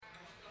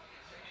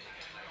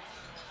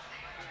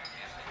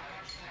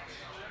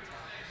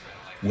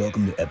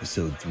Welcome to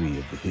episode 3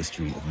 of the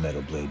History of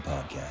Metal Blade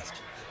podcast,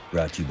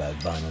 brought to you by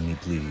Vinyl Me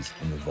Please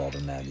and Revolver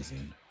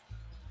Magazine.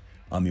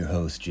 I'm your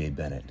host, Jay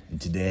Bennett,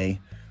 and today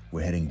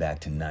we're heading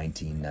back to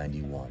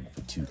 1991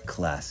 for two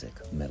classic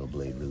Metal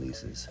Blade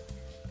releases.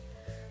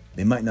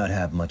 They might not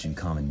have much in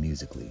common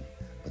musically,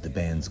 but the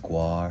bands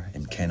Gwar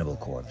and Cannibal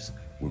Corpse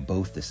were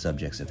both the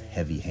subjects of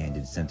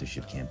heavy-handed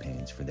censorship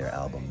campaigns for their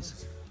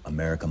albums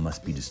America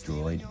Must Be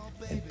Destroyed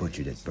and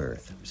Butchered at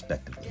Birth,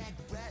 respectively.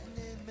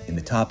 In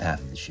the top half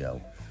of the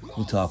show,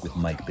 we'll talk with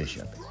Mike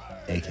Bishop,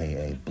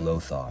 aka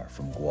Blothar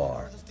from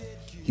Gwar.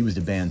 He was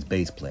the band's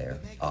bass player,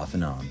 off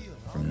and on,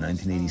 from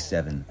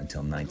 1987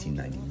 until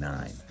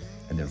 1999,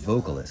 and their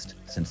vocalist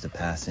since the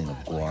passing of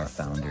Gwar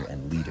founder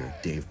and leader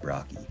Dave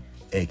Brockie,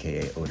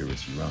 aka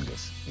Oderus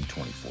Urungus, in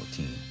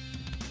 2014.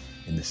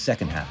 In the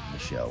second half of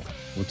the show,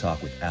 we'll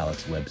talk with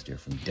Alex Webster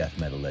from death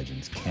metal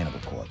legends Cannibal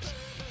Corpse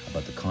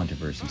about the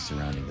controversy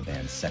surrounding the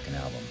band's second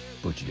album,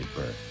 Butchered at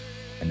Birth,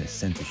 and the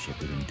censorship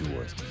it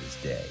endures to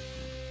this day.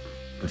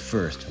 But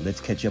first,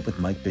 let's catch up with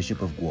Mike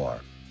Bishop of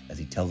Gwar as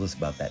he tells us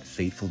about that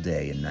fateful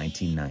day in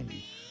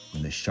 1990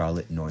 when the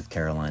Charlotte, North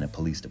Carolina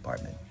Police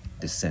Department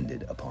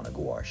descended upon a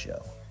Gwar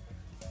show.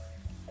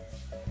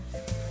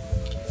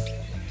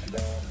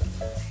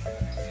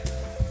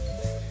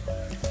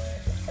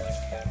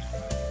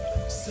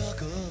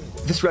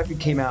 This record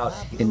came out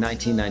in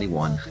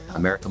 1991,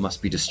 America Must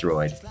Be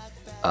Destroyed.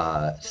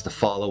 It's the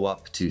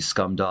follow-up to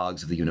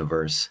Scumdogs of the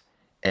Universe.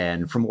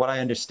 And from what I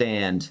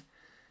understand,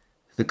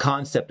 the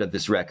concept of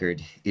this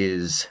record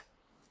is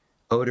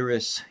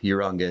Oderus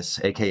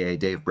Urungus, aka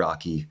Dave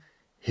Brockie,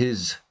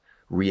 his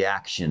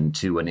reaction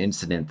to an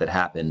incident that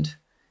happened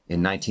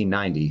in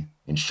 1990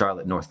 in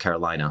Charlotte, North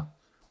Carolina.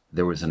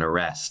 There was an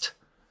arrest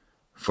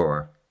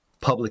for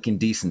public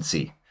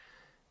indecency.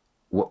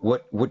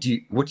 What do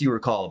you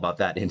recall about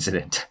that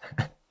incident?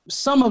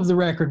 Some of the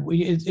record,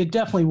 it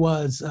definitely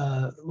was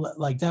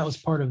like that was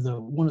part of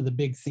one of the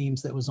big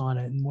themes that was on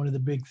it, and one of the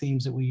big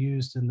themes that we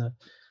used in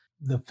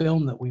the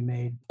film that we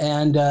made.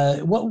 And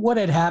what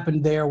had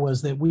happened there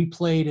was that we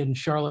played in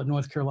Charlotte,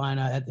 North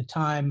Carolina at the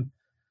time.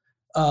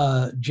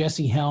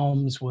 Jesse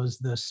Helms was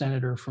the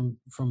senator from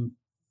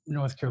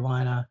North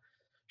Carolina.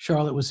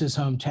 Charlotte was his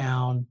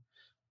hometown.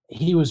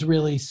 He was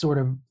really sort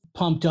of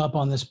pumped up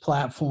on this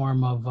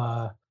platform of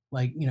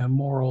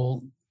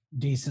moral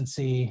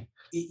decency.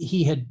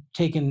 He had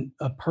taken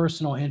a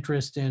personal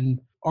interest in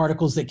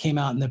articles that came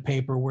out in the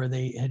paper where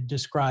they had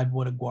described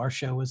what a Gwar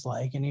show was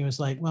like. And he was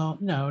like, well,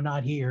 no,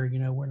 not here.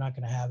 We're not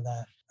going to have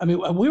that. I mean,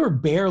 we were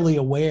barely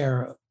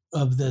aware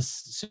of this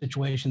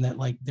situation that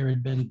like there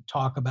had been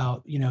talk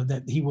about,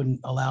 that he wouldn't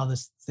allow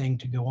this thing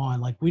to go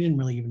on. Like we didn't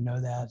really even know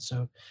that.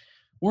 So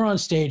we're on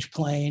stage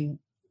playing,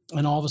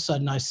 and all of a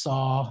sudden I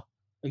saw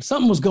like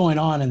something was going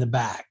on in the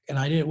back, and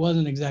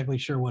wasn't exactly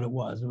sure what it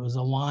was. It was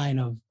a line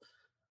of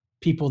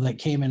people that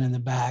came in the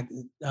back.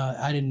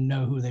 I didn't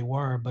know who they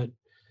were, but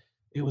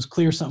it was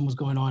clear something was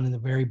going on in the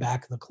very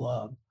back of the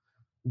club.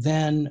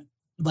 Then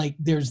like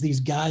there's these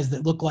guys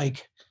that look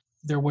like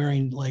they're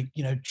wearing like,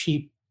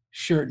 cheap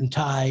shirt and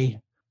tie,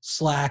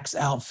 slacks,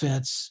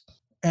 outfits,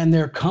 and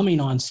they're coming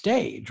on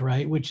stage,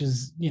 right? Which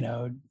is,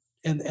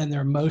 and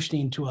they're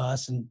motioning to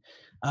us. And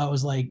I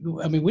was like,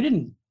 I mean, we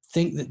didn't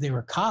think that they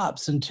were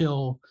cops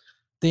until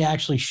they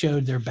actually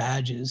showed their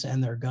badges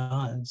and their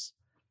guns.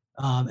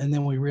 And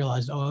then we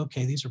realized, oh,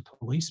 okay, these are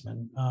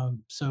policemen.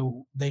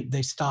 So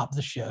they stopped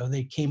the show.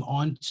 They came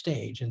on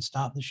stage and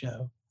stopped the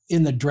show.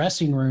 In the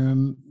dressing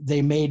room,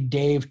 they made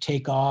Dave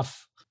take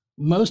off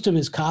most of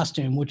his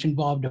costume, which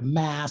involved a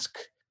mask,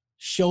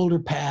 shoulder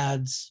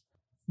pads,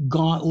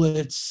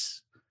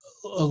 gauntlets,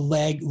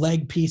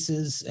 leg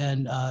pieces,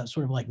 and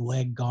sort of like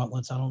leg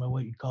gauntlets. I don't know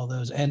what you'd call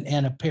those,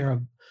 and a pair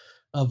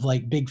of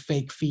like big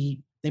fake feet.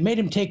 They made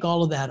him take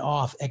all of that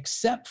off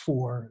except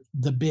for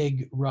the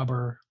big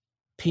rubber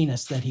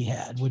penis that he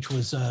had, which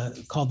was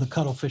called the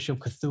Cuttlefish of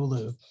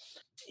Cthulhu.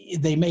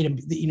 They made him,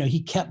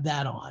 he kept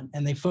that on,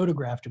 and they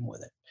photographed him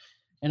with it.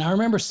 And I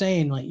remember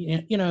saying, like,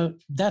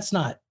 that's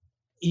not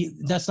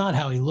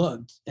how he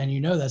looked,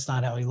 and that's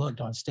not how he looked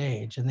on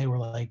stage. And they were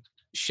like,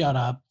 shut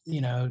up,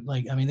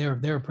 like, I mean, they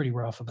were pretty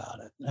rough about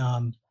it.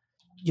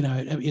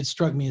 It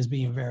struck me as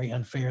being very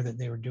unfair that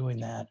they were doing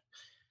that.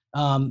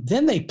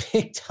 Then they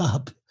picked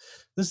up,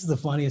 this is the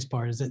funniest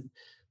part, is that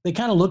they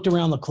kind of looked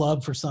around the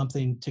club for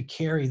something to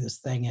carry this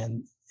thing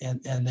in,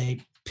 and they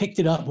picked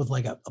it up with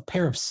like a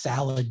pair of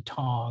salad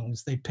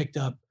tongs. They picked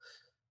up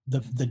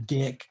the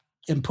dick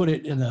and put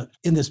it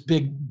in this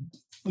big,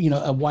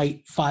 a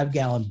white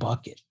 5-gallon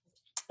bucket,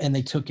 and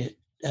they took it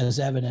as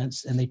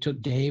evidence, and they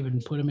took Dave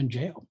and put him in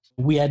jail.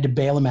 We had to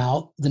bail him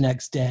out the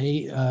next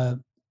day,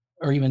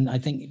 or even I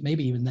think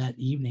maybe even that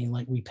evening.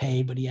 Like we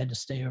paid, but he had to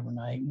stay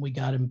overnight, and we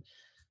got him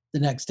the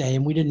next day,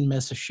 and we didn't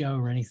miss a show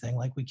or anything.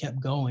 Like we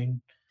kept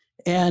going.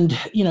 And,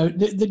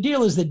 the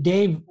deal is that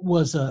Dave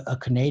was a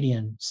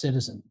Canadian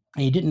citizen.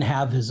 He didn't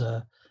have his,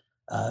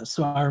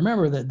 so I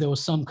remember that there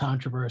was some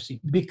controversy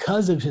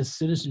because of his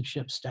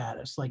citizenship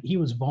status. Like he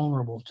was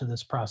vulnerable to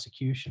this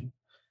prosecution.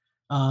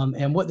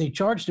 And what they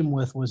charged him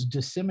with was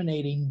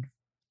disseminating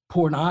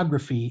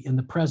pornography in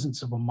the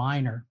presence of a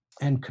minor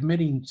and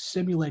committing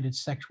simulated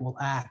sexual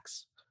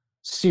acts.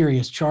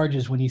 Serious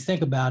charges when you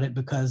think about it,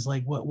 because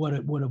like what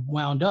it would have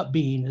wound up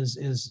being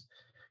is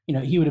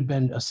he would have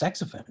been a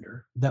sex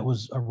offender that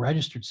was a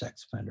registered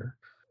sex offender.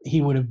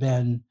 He would have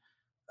been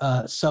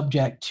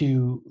subject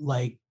to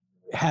like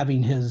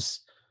having his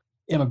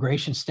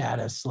immigration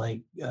status,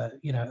 like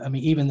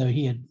even though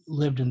he had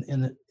lived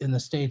in the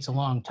States a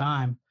long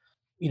time,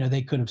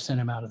 they could have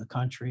sent him out of the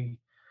country.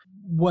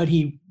 What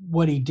he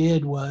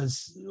did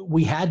was,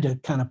 we had to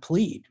kind of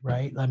plead,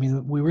 right? I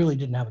mean, we really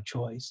didn't have a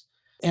choice.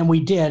 And we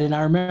did. And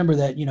I remember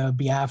that,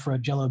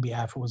 Jello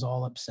Biafra was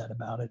all upset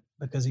about it,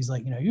 because he's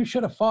like, you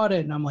should have fought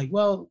it. And I'm like,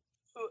 well,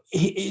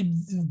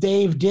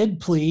 Dave did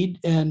plead.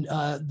 And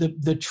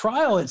the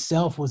trial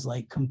itself was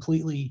like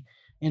completely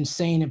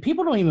insane. And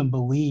people don't even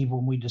believe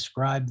when we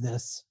describe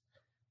this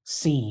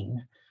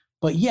scene.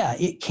 But yeah,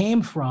 it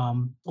came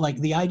from like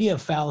the idea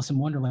of Phallus in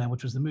Wonderland,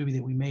 which was the movie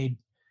that we made,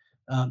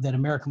 that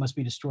America Must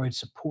Be Destroyed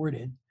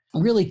supported,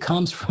 really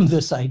comes from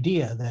this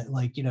idea that,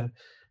 like,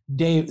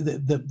 Dave,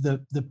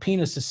 the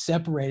penis is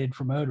separated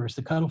from Oderus,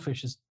 the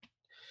cuttlefish is,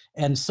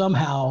 and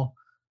somehow,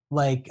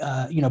 like,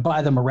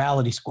 by the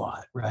morality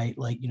squad, right?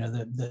 Like,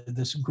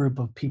 this group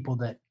of people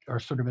that are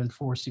sort of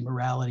enforcing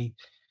morality.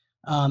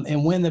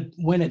 And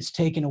when it's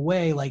taken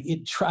away, like,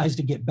 it tries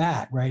to get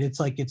back, right? It's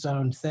like its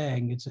own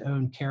thing, its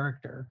own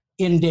character.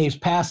 In Dave's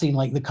passing,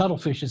 like, the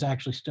cuttlefish is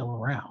actually still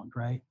around,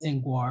 right?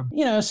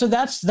 Ingvar, so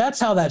that's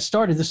how that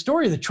started. The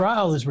story of the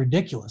trial is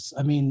ridiculous.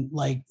 I mean,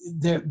 like,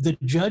 the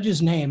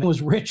judge's name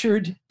was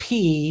Richard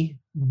P.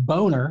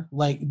 Boner,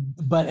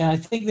 and I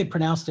think they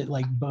pronounced it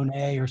like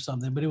Bonet or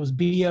something, but it was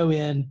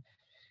Boner.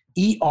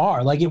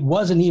 Like, it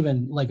wasn't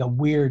even like a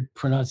weird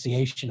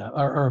pronunciation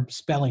or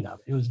spelling of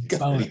it. It was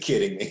Boner. Are you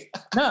kidding me?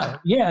 No,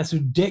 yeah, so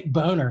Dick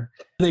Boner.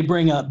 They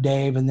bring up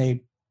Dave and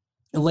they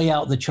lay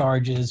out the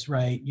charges,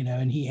 right?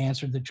 And he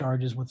answered the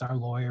charges with our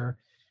lawyer.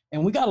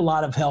 And we got a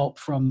lot of help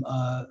from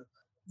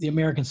the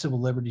American Civil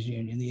Liberties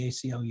Union, the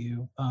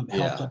ACLU,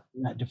 helped us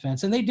in that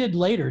defense. And they did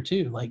later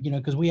too, like,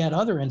 because we had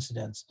other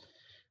incidents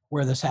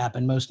where this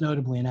happened, most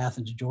notably in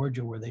Athens,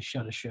 Georgia, where they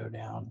shut a show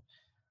down.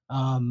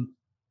 And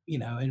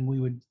we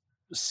would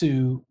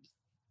sue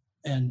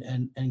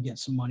and get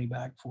some money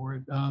back for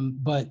it.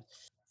 But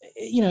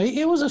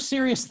it was a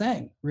serious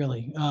thing,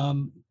 really.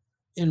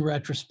 In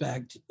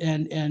retrospect,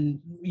 and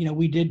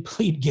we did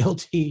plead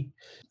guilty,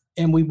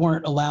 and we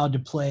weren't allowed to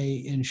play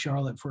in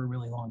Charlotte for a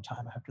really long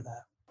time after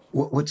that.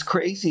 What's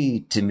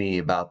crazy to me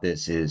about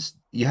this is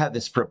you have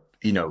this,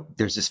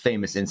 there's this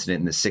famous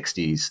incident in the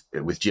 60s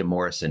with Jim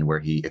Morrison where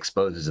he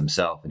exposes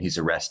himself and he's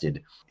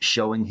arrested,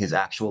 showing his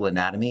actual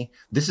anatomy.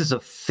 This is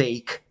a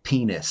fake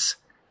penis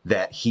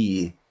that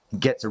he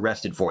gets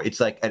arrested for.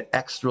 It's like an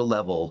extra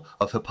level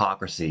of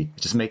hypocrisy.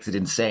 It just makes it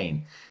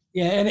insane.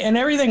 Yeah, and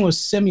everything was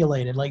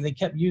simulated. Like, they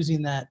kept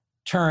using that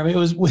term. It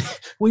was,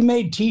 we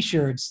made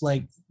T-shirts,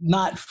 like,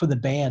 not for the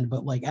band,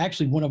 but like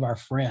actually one of our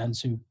friends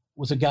who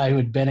was a guy who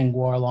had been in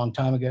Gwar a long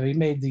time ago. He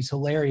made these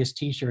hilarious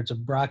T-shirts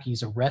of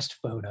Brocky's arrest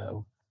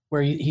photo,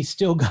 where he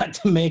still got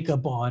the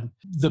makeup on.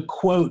 The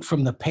quote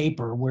from the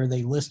paper where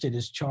they listed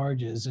his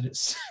charges, and it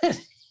said,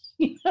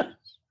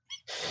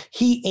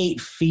 he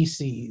ate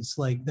feces.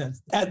 Like, that.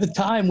 At the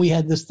time, we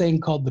had this thing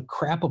called the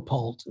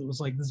Crapapult. It was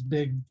like this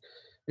big.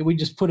 We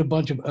just put a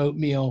bunch of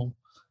oatmeal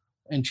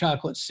and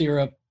chocolate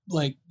syrup,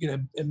 like,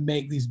 and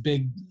make these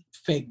big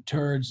fake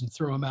turds and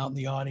throw them out in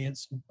the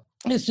audience.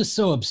 It's just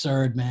so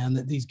absurd, man,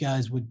 that these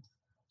guys would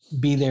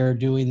be there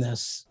doing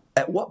this.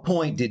 At what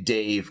point did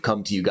Dave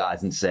come to you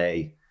guys and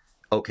say,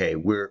 okay,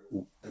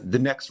 the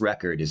next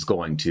record is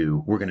we're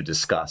going to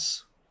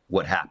discuss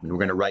what happened. We're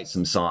going to write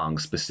some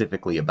songs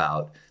specifically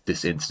about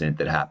this incident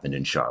that happened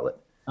in Charlotte?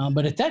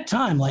 But at that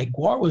time, like,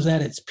 Gwar was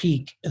at its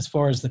peak as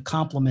far as the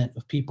complement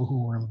of people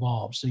who were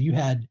involved. So you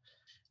had,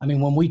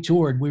 when we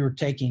toured,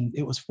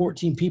 it was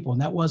 14 people,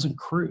 and that wasn't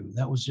crew.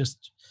 That was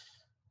just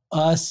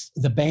us,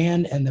 the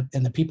band, and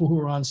the people who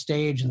were on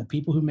stage, and the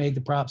people who made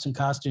the props and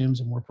costumes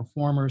and were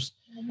performers.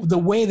 The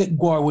way that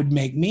Gwar would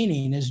make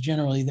meaning is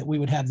generally that we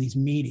would have these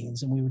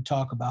meetings and we would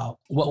talk about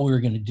what we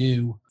were going to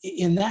do.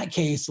 In that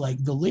case,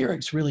 like, the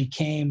lyrics really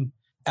came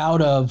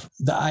out of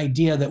the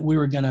idea that we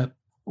were going to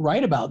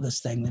write about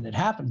this thing that had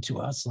happened to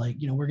us. Like,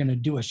 we're going to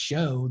do a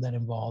show that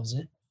involves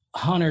it.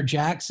 Hunter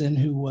Jackson,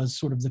 who was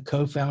sort of the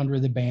co-founder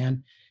of the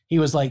band, he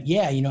was like,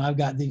 yeah, I've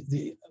got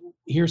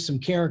here's some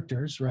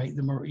characters, right?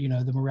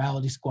 The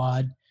Morality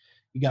Squad,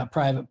 you got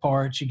Private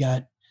Parts, you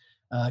got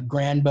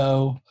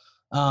Granbo.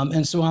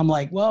 And so I'm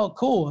like, well,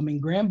 cool.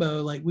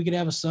 Granbo, like, we could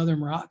have a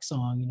Southern rock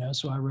song,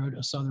 so I wrote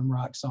a Southern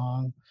rock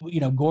song.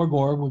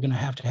 Gorgor, we're going to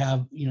have,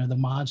 the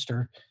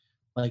monster,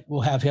 like,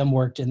 we'll have him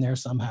worked in there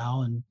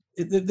somehow. And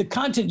the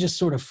content just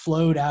sort of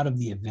flowed out of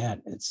the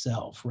event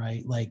itself,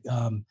 right? Like,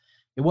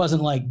 it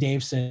wasn't like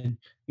Dave said,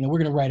 we're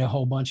going to write a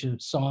whole bunch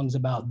of songs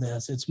about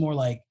this. It's more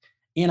like,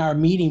 in our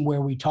meeting where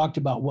we talked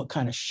about what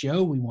kind of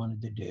show we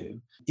wanted to do,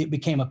 it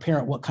became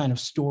apparent what kind of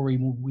story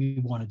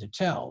we wanted to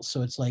tell.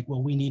 So it's like,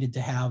 well, we needed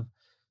to have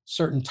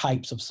certain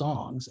types of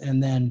songs.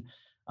 And then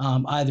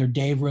Either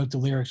Dave wrote the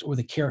lyrics or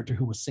the character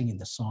who was singing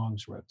the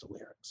songs wrote the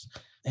lyrics.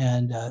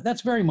 And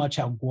that's very much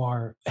how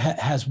GWAR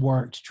has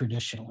worked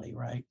traditionally,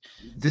 right?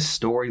 This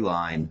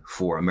storyline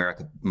for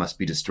America Must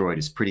Be Destroyed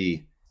is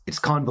it's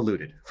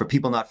convoluted. For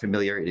people not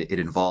familiar, it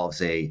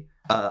involves a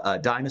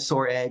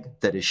dinosaur egg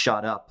that is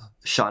shot up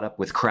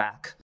with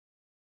crack.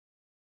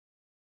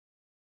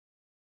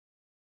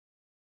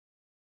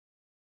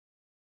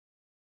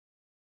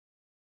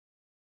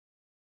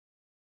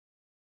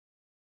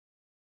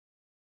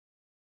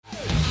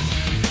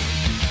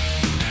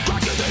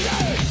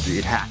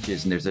 It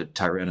hatches and there's a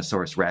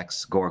Tyrannosaurus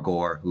Rex,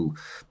 Gore, who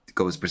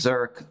goes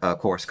berserk, of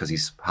course, because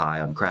he's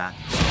high on crack.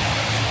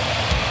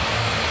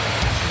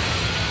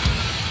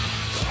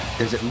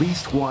 There's at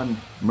least one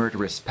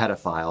murderous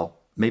pedophile,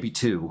 maybe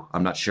two.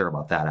 I'm not sure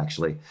about that,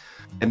 actually.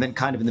 And then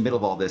kind of in the middle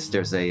of all this,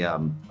 there's a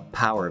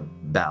power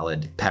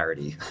ballad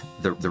parody,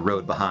 the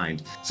Road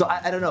Behind. So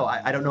I don't know.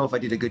 I don't know if I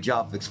did a good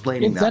job of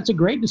explaining that. That's a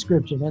great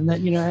description. And that,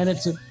 and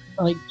it's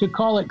like to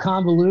call it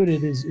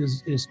convoluted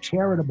is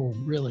charitable,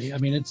 really. I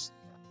mean, it's,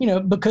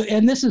 because,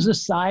 and this is a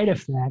side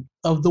effect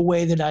of the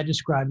way that I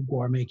described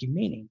GWAR making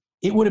meaning.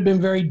 It would have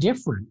been very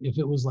different if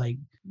it was like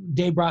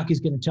Dave Brockie's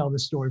going to tell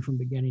this story from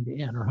beginning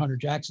to end, or Hunter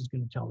Jackson's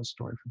going to tell the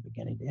story from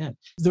beginning to end.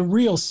 The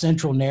real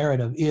central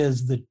narrative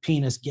is the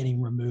penis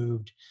getting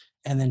removed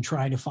and then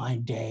trying to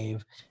find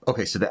Dave.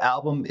 Okay, so the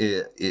album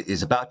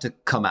is about to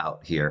come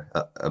out here,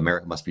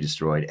 America Must Be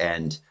Destroyed,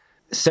 and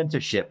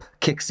censorship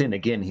kicks in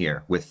again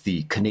here with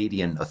the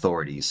Canadian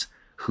authorities,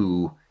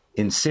 who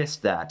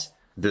insist that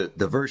the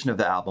version of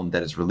the album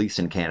that is released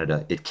in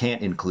Canada, it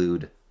can't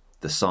include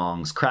the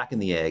songs Crack in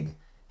the Egg,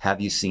 Have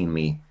You Seen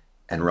Me,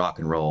 and Rock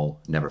and Roll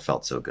Never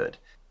Felt So Good.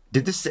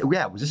 Was this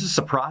a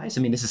surprise?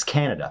 I mean, this is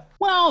Canada.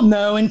 Well,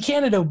 no, and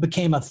Canada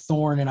became a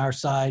thorn in our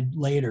side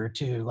later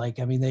too. Like,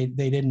 I mean, they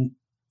didn't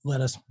let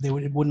us,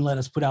 wouldn't let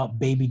us put out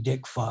Baby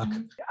Dick Fuck.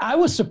 I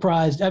was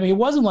surprised. I mean, it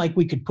wasn't like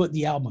we could put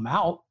the album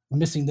out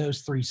missing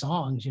those 3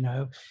 songs,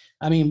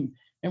 I mean,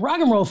 and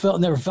Rock and Roll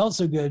Never Felt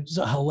So Good is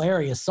a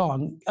hilarious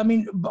song. I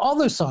mean, all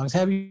those songs,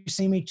 Have You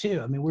Seen Me Too?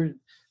 I mean,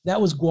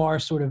 that was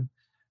GWAR sort of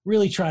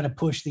really trying to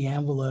push the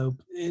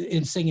envelope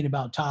in singing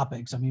about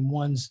topics. I mean,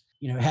 one's,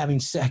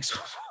 having sex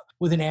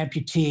with an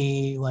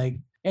amputee, like,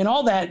 and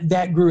all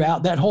that grew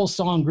out. That whole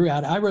song grew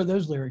out. I wrote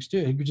those lyrics too.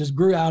 It just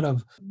grew out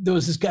of, there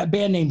was this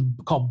band name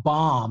called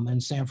Bomb in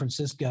San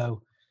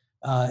Francisco.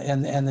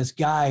 And this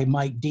guy,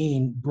 Mike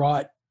Dean,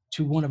 brought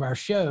to one of our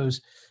shows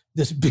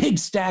this big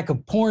stack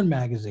of porn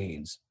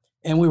magazines.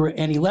 And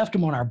he left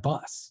them on our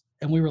bus.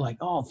 And we were like,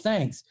 oh,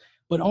 thanks.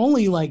 But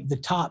only like the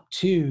top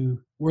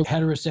 2 were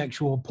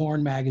heterosexual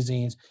porn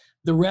magazines.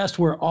 The rest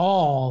were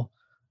all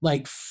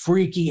like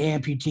freaky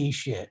amputee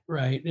shit,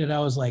 right? And I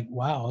was like,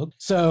 wow.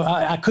 So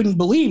I couldn't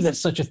believe that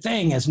such a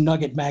thing as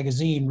Nugget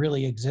Magazine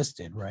really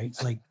existed, right?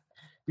 It's like,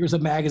 here's a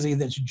magazine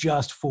that's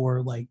just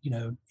for like,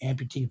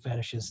 amputee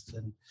fetishists.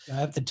 And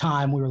at the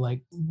time we were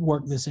like,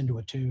 work this into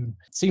a tune.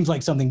 Seems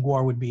like something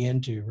GWAR would be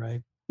into,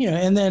 right?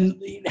 And then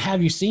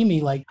Have You Seen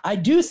Me? Like, I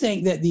do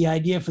think that the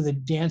idea for the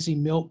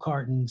dancing milk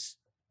cartons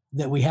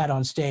that we had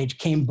on stage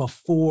came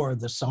before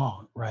the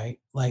song, right?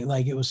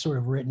 Like it was sort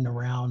of written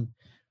around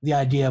the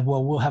idea of,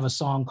 well, we'll have a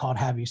song called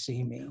Have You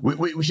Seen Me?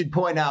 We should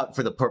point out,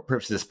 for the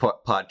purpose of this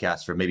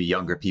podcast, for maybe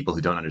younger people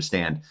who don't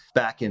understand,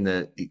 back in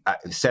the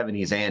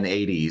 70s and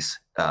 80s,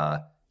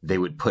 they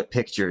would put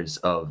pictures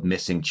of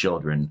missing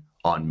children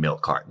on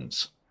milk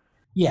cartons.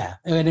 Yeah,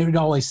 and it would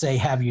always say,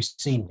 Have You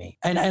Seen Me?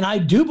 And I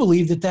do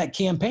believe that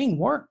campaign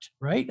worked,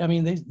 right? I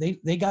mean,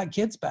 they got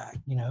kids back,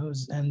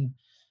 and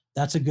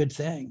that's a good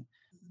thing.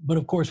 But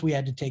of course, we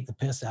had to take the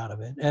piss out of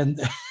it. And,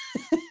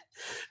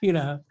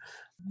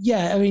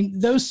 yeah, I mean,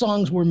 those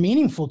songs were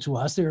meaningful to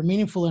us. They were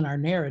meaningful in our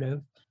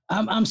narrative.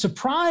 I'm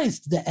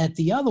surprised that at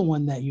the other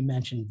one that you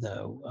mentioned,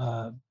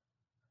 though,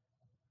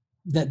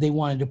 that they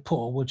wanted to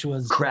pull, which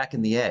was Crack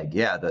in the Egg.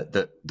 Yeah,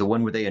 the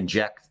one where they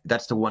inject,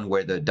 that's the one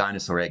where the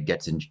dinosaur egg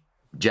gets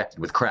injected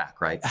with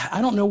crack, right?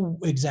 I don't know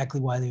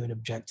exactly why they would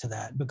object to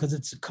that, because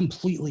it's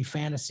completely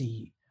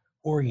fantasy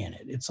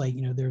oriented. It's like,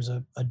 there's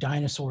a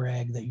dinosaur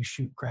egg that you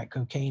shoot crack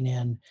cocaine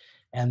in,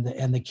 and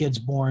the kid's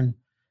born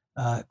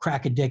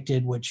crack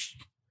addicted, which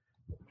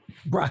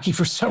Brockie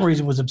for some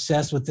reason was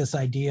obsessed with this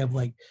idea of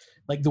like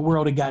the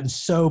world had gotten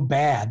so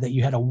bad that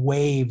you had a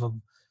wave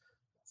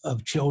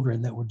of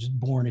children that were just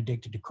born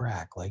addicted to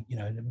crack. Like,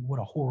 what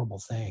a horrible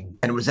thing.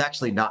 And it was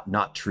actually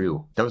not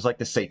true. That was like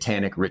the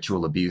satanic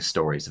ritual abuse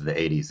stories of the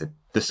 80s.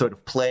 The sort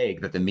of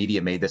plague that the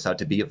media made this out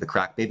to be of the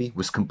crack baby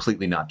was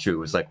completely not true. It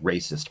was like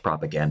racist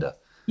propaganda.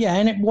 Yeah,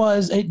 and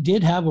it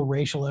did have a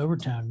racial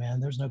overtone, man.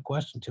 There's no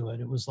question to it.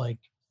 It was like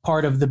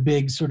part of the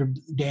big sort of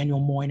Daniel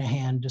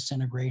Moynihan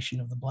disintegration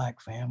of the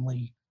Black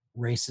family,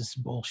 racist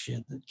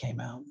bullshit that came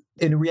out.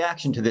 In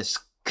reaction to this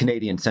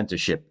Canadian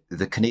censorship,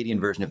 the Canadian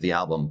version of the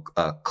album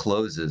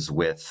closes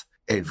with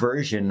a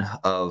version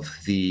of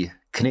the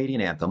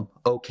Canadian anthem,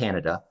 "O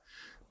Canada,"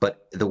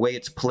 but the way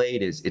it's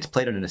played is it's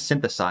played on a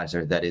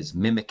synthesizer that is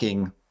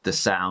mimicking the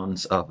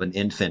sounds of an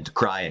infant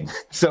crying.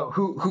 So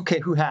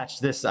who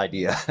hatched this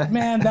idea?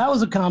 Man, that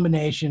was a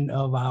combination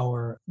of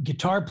our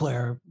guitar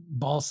player,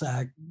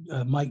 Ballsack,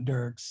 Mike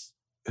Dirks,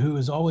 who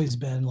has always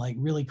been like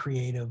really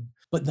creative.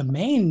 But the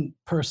main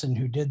person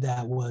who did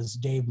that was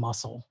Dave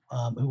Muscle,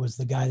 who was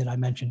the guy that I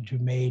mentioned who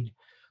made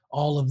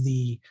all of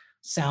the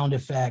sound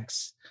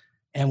effects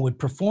and would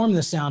perform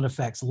the sound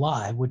effects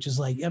live, which is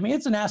like, I mean,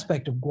 it's an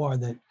aspect of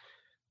GWAR that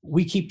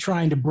we keep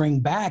trying to bring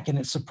back, and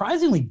it's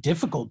surprisingly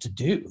difficult to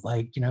do,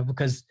 like, you know,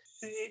 because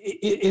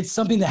it's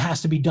something that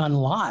has to be done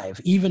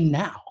live, even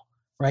now,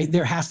 right?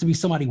 There has to be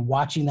somebody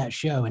watching that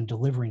show and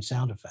delivering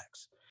sound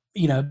effects,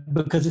 you know,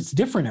 because it's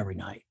different every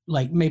night.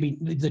 Like maybe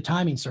the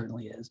timing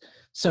certainly is.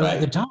 So Right.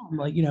 at the time,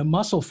 like, you know,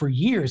 Muscle for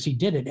years, he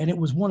did it. And it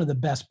was one of the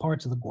best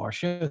parts of the GWAR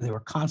show. They were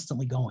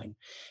constantly going.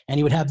 And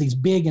he would have these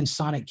big and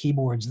sonic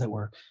keyboards that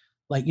were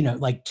like, you know,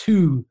 like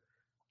two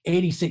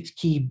 86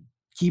 key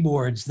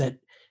keyboards that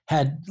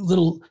had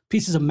little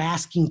pieces of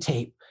masking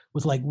tape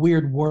with like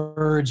weird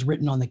words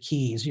written on the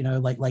keys, you know,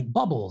 like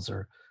bubbles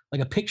or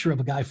like a picture of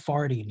a guy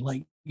farting,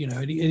 like, you know,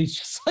 and he's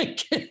just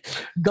like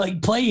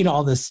playing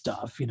all this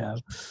stuff, you know,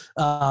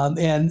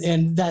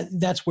 and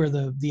that's where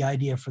the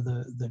idea for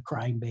the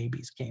Crying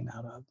Babies came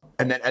out of.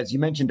 And then, as you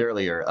mentioned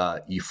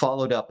earlier, you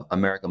followed up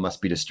America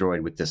Must Be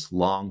Destroyed with this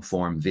long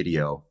form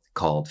video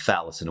called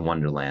Phallus in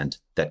Wonderland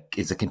that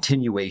is a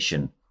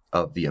continuation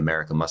of the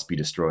America Must Be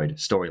Destroyed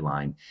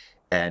storyline.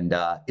 And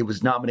it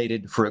was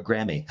nominated for a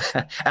Grammy.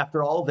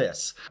 After all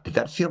this, did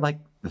that feel like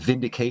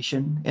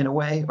vindication in a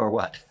way, or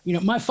what? You know,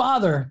 my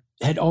father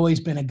had always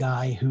been a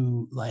guy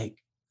who, like,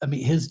 I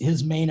mean,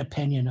 his main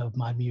opinion of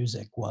my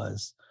music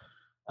was,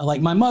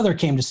 like, my mother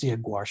came to see a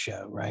GWAR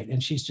show, right?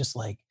 And she's just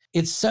like,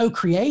 it's so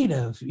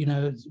creative, you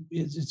know,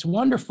 it's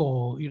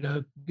wonderful, you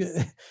know,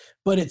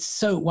 but it's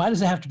so, why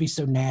does it have to be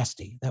so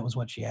nasty? That was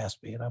what she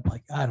asked me. And I'm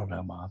like, I don't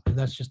know, Mom, but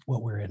that's just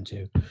what we're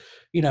into,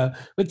 you know.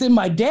 But then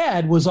my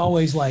dad was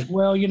always like,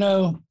 well, you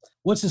know,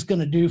 what's this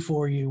going to do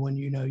for you when,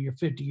 you know, you're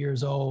 50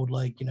 years old?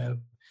 Like, you know,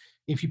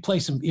 if you play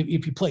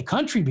if you play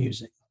country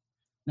music,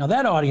 now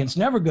that audience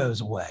never goes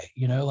away,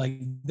 you know, like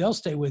they'll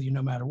stay with you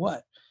no matter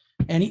what.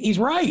 And he's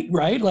right?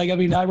 Like, I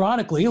mean,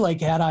 ironically, like,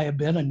 had I have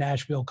been a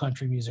Nashville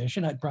country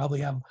musician, I'd probably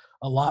have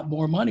a lot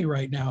more money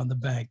right now in the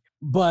bank.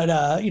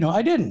 But, you know,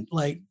 I didn't.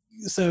 Like,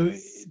 so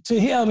to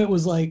him, it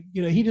was like,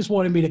 you know, he just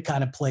wanted me to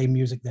kind of play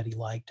music that he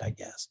liked, I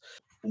guess.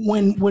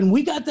 When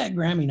we got that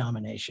Grammy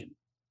nomination,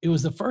 it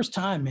was the first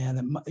time, man,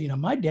 that, you know,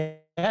 my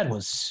dad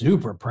was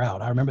super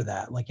proud. I remember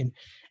that. Like,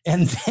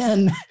 and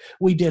then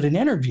we did an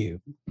interview.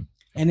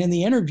 And in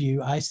the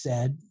interview, I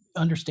said,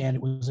 understand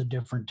it was a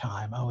different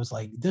time. I was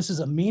like, this is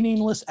a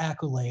meaningless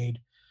accolade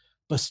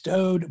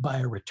bestowed by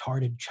a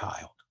retarded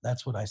child.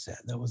 That's what I said.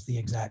 That was the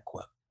exact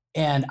quote.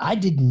 And I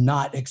did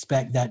not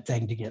expect that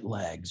thing to get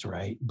legs,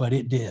 right? But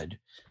it did.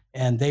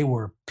 And they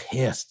were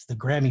pissed. The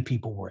Grammy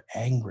people were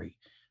angry.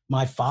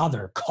 My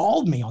father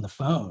called me on the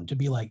phone to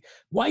be like,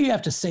 why you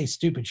have to say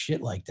stupid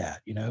shit like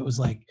that? You know, it was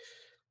like,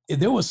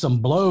 there was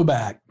some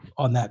blowback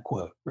on that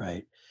quote,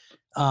 right?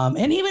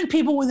 And even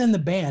people within the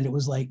band, it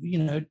was like, you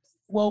know,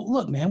 well,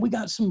 look, man, we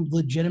got some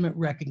legitimate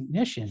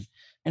recognition.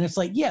 And it's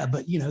like, yeah,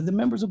 but, you know, the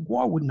members of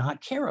GWAR would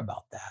not care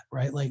about that,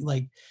 right?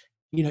 Like,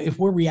 you know, if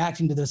we're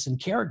reacting to this in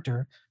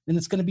character, then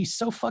it's going to be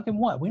so fucking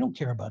what? We don't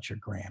care about your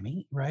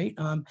Grammy, right?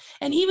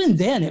 And even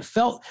then, it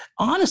felt,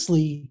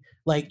 honestly,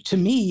 like, to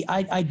me,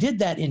 I did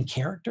that in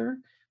character.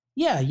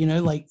 Yeah, you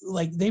know, like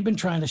they've been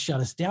trying to shut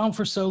us down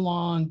for so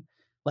long.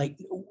 Like,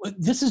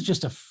 this is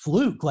just a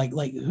fluke. Like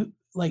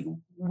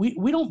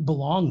we don't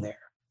belong there.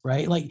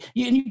 Right. Like,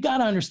 and you got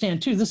to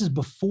understand too, this is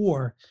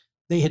before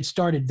they had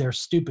started their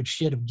stupid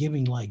shit of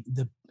giving like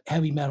the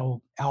heavy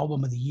metal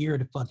album of the year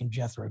to fucking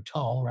Jethro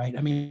Tull. Right.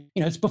 I mean,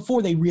 you know, it's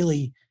before they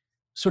really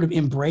sort of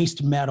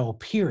embraced metal,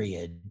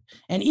 period.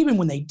 And even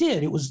when they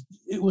did, it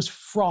was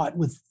fraught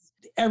with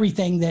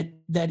everything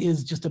that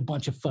is just a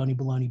bunch of phony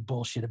baloney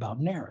bullshit about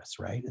Neris.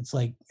 Right. It's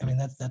like, I mean,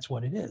 that's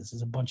what it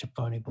is a bunch of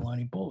phony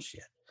baloney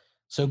bullshit.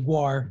 So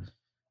GWAR,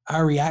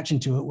 our reaction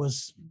to it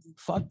was,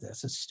 fuck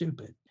this, it's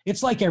stupid.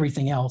 It's like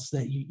everything else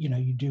that you know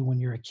you do when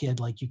you're a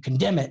kid, like you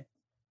condemn it,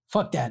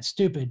 fuck that,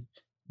 stupid.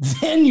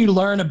 Then you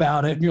learn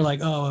about it and you're like,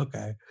 oh,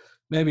 okay,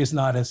 maybe it's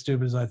not as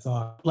stupid as I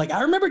thought. Like,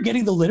 I remember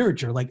getting the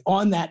literature, like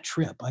on that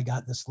trip, I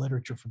got this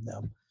literature from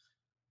them.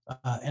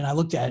 And I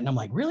looked at it and I'm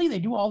like, really? They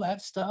do all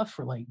that stuff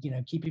for, like, you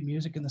know, keeping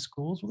music in the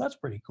schools? Well, that's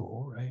pretty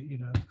cool, right? You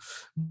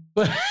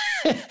know,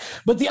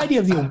 but the idea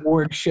of the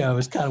award show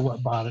is kind of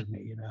what bothered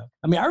me, you know?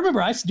 I mean, I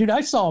remember I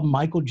saw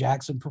Michael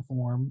Jackson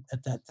perform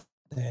at that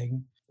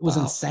thing. It was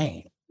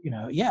insane, you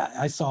know? Yeah,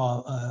 I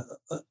saw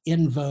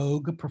In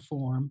Vogue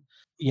perform.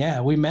 Yeah,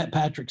 we met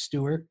Patrick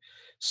Stewart.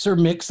 Sir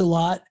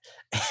Mix-a-Lot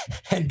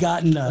had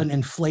gotten an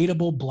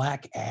inflatable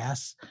black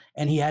ass,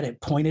 and he had it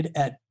pointed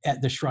at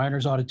the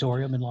Shriners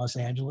Auditorium in Los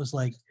Angeles.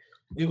 Like,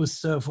 it was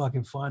so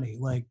fucking funny.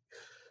 Like,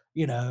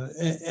 you know,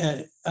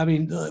 I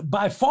mean,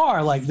 by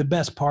far, like, the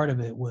best part of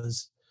it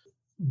was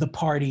the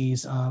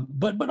parties,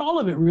 but all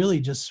of it really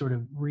just sort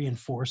of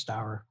reinforced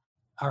our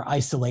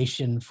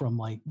isolation from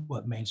like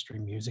what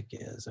mainstream music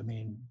is. I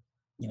mean,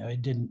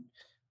 it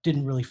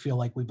didn't really feel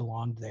like we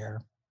belonged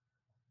there.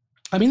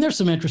 I mean, there's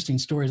some interesting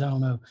stories. I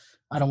don't know.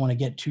 I don't want to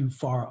get too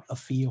far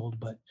afield,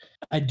 but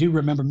I do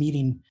remember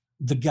meeting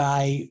the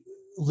guy,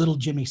 Little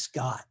Jimmy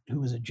Scott, who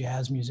was a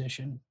jazz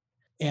musician,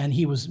 and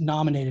he was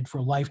nominated for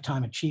a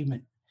Lifetime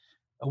Achievement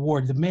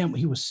Award. The man,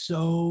 he was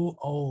so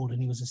old, and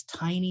he was this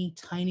tiny,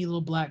 tiny little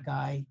black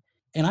guy.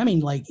 And I mean,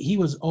 like, he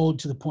was old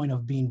to the point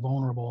of being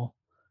vulnerable.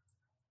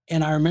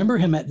 And I remember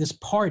him at this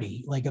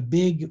party, like a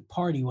big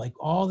party, like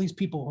all these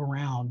people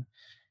around.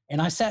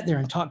 And I sat there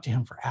and talked to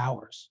him for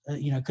hours,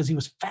 because he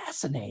was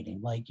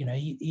fascinating. Like,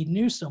 he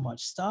knew so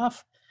much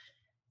stuff.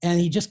 And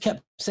he just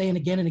kept saying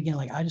again and again,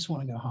 like, I just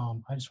want to go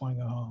home. I just want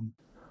to go home.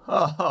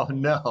 Oh,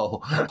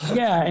 no.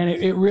 Yeah. And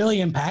it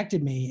really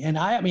impacted me. And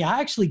I mean, I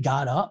actually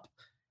got up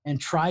and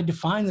tried to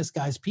find this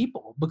guy's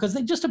people because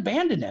they just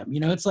abandoned him.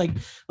 It's like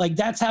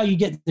that's how you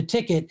get the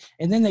ticket.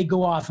 And then they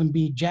go off and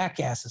be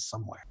jackasses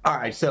somewhere. All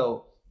right.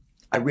 So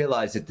I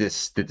realized that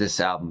this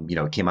album,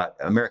 came out,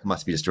 America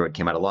Must Be Destroyed,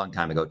 came out a long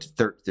time ago,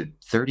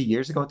 30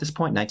 years ago at this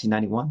point,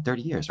 1991,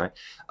 30 years, right?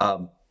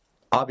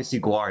 Obviously,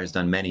 GWAR has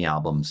done many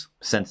albums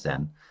since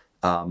then.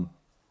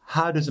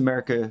 How does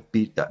America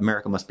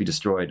Must Be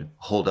Destroyed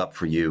hold up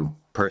for you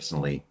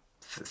personally,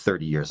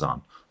 30 years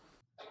on?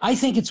 I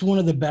think it's one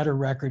of the better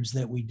records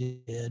that we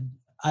did.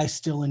 I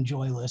still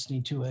enjoy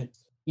listening to it.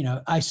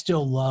 I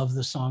still love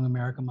the song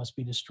America Must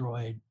Be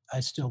Destroyed. I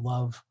still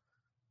love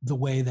the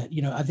way that,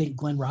 I think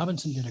Glenn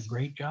Robinson did a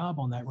great job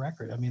on that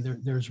record. I mean,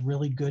 there's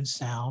really good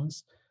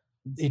sounds.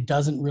 It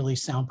doesn't really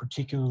sound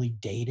particularly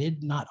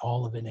dated, not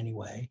all of it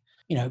anyway.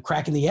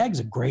 Cracking the Egg's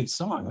a great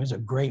song. It's a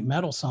great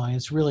metal song.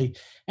 It's really,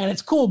 and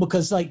it's cool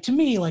because, like, to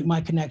me, like,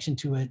 my connection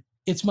to it,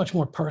 it's much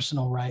more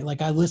personal, right?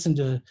 Like,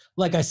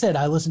 like I said,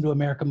 I listen to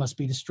America Must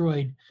Be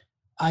Destroyed.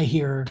 I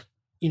hear,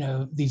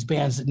 these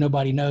bands that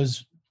nobody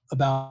knows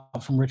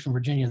about from Richmond,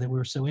 Virginia that we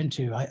were so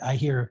into. I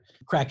hear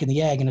Cracking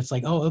the Egg, and it's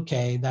like, oh,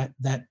 okay,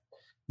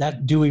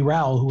 that Dewey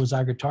Rowell, who was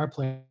our guitar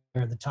player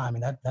at the time,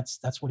 and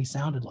that's what he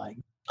sounded like.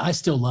 I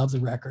still love the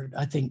record.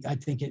 I think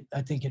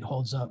it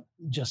holds up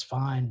just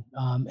fine,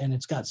 and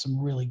it's got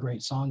some really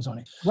great songs on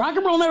it. Rock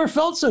and Roll Never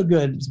Felt So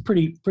Good. It's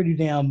pretty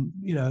damn.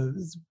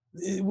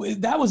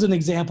 That was an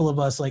example of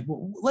us like,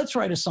 well, let's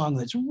write a song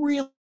that's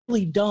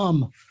really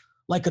dumb,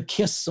 like a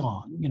Kiss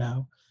song.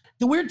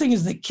 The weird thing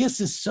is that Kiss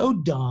is so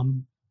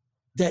dumb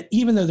that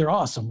even though they're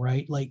awesome,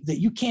 right? Like,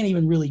 that you can't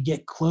even really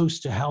get close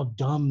to how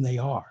dumb they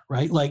are,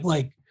 right?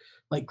 Like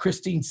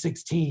Christine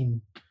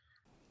 16.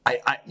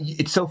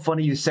 It's so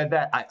funny you said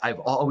that. I've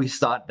always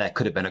thought that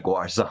could have been a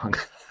GWAR song.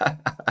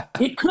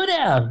 It could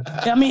have.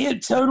 I mean,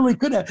 it totally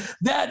could have.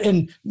 That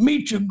and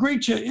Meet You,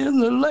 Greet You in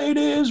the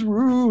Ladies'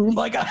 Room.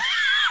 Like, I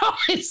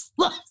always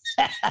love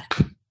that.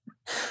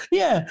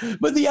 Yeah,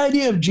 but the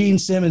idea of Gene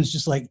Simmons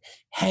just like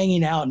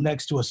hanging out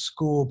next to a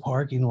school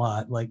parking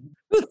lot, like,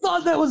 who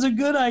thought that was a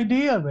good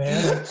idea,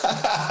 man?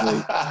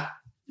 Like,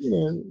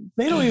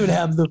 they don't even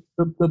have the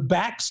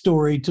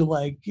backstory to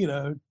like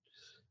to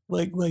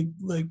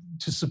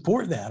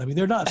support that. I mean,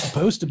 they're not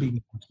supposed to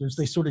be monsters.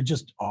 They sort of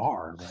just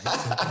are.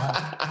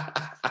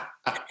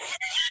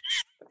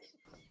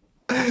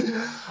 Right?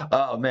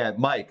 Oh man,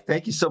 Mike,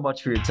 thank you so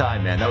much for your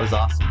time, man. That was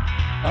awesome.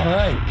 All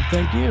right,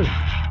 thank you.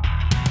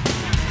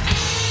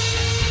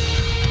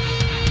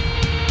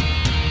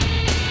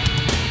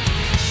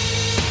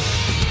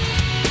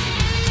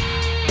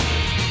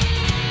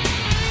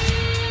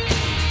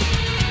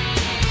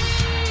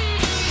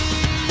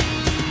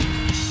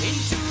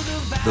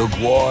 Though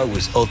GWAR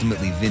was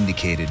ultimately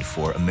vindicated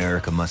for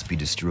America Must Be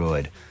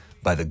Destroyed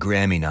by the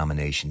Grammy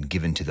nomination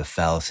given to the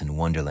Phallus in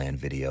Wonderland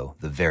video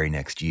the very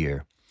next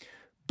year,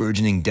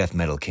 burgeoning death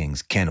metal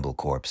kings Cannibal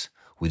Corpse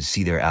would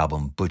see their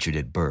album Butchered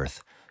at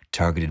Birth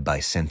targeted by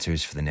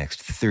censors for the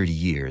next 30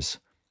 years,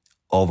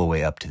 all the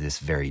way up to this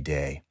very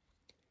day.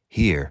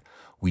 Here,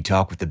 we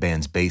talk with the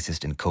band's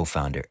bassist and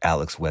co-founder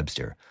Alex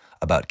Webster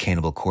about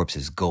Cannibal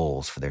Corpse's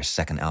goals for their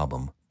second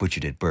album,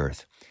 Butchered at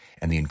Birth,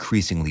 and the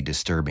increasingly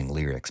disturbing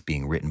lyrics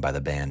being written by the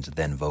band's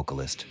then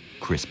vocalist,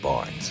 Chris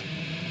Barnes.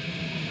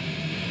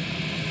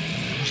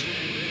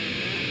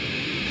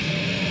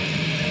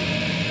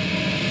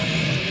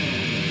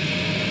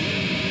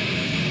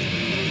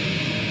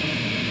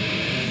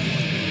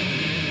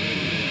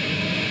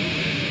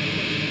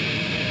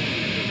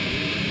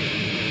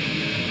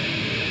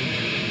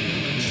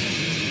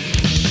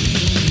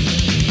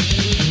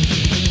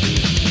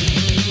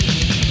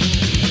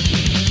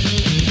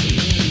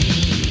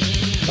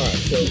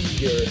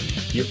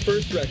 Your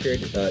first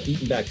record,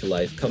 Eaten Back to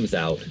Life, comes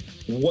out.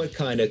 What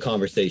kind of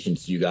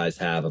conversations do you guys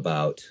have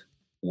about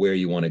where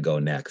you want to go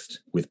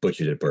next with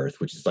Butchered at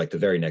Birth, which is like the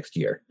very next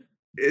year?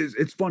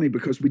 It's funny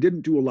because we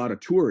didn't do a lot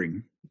of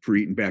touring for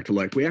Eaten Back to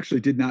Life. We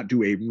actually did not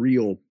do a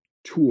real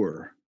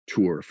tour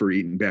for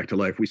Eaten Back to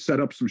Life. We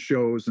set up some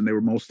shows, and they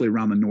were mostly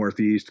around the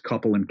Northeast, a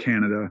couple in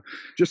Canada,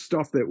 just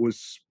stuff that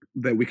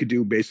we could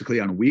do basically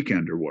on a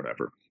weekend or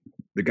whatever.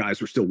 the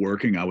guys were still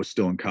working. I was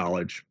still in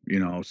college,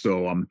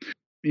 so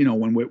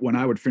when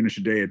I would finish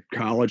a day at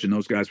college and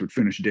those guys would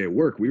finish a day at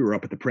work, we were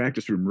up at the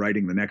practice room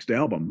writing the next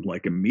album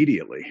like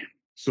immediately.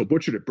 So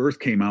Butchered at Birth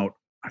came out,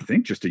 I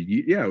think just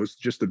it was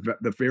just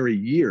the very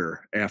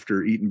year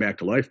after Eaten Back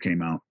to Life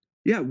came out.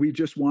 Yeah, we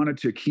just wanted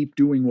to keep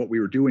doing what we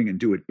were doing and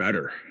do it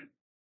better,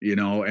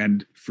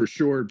 and for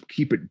sure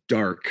keep it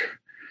dark.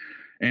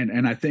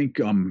 And I think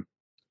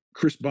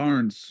Chris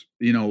Barnes,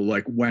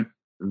 went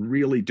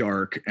really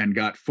dark and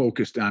got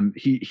focused on,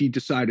 he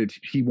decided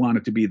he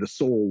wanted to be the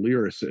sole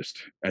lyricist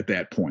at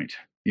that point.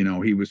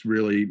 He was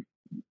really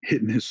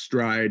hitting his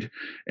stride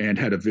and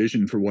had a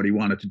vision for what he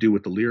wanted to do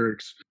with the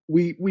lyrics.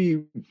 We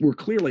were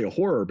clearly a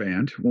horror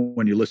band.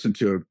 When you listen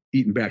to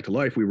Eaten Back to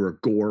Life, we were a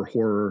gore,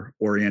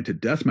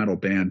 horror-oriented death metal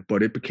band,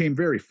 but it became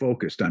very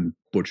focused on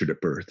Butchered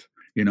at Birth.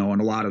 And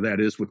a lot of that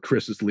is with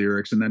Chris's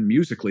lyrics. And then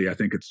musically, I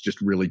think it's just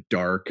really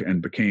dark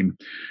and became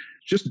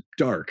just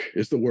dark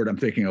is the word I'm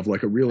thinking of,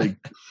 like a really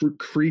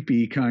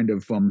creepy kind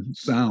of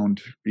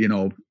sound.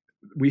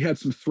 We had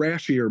some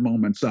thrashier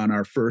moments on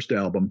our first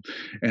album,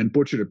 and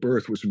Butchered at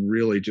Birth was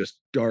really just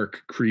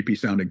dark, creepy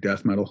sounding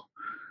death metal.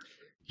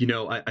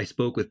 I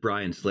spoke with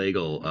Brian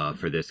Slagle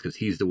for this because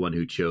he's the one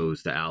who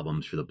chose the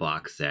albums for the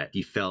box set.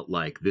 He felt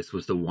like this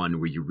was the one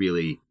where you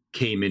really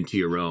came into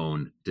your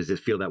own. Does it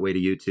feel that way to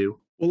you too?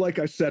 Well, like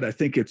I said, I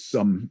think it's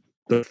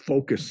the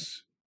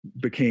focus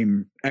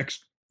became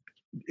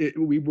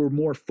we were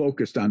more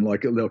focused on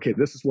like, okay,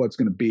 this is what it's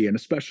going to be. And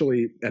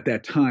especially at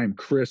that time,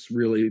 Chris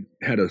really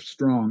had a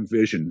strong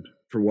vision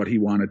for what he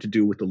wanted to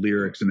do with the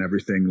lyrics and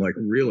everything, like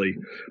really,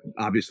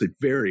 obviously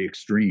very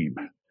extreme.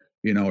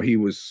 He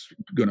was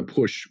going to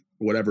push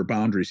whatever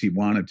boundaries he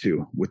wanted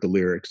to with the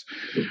lyrics.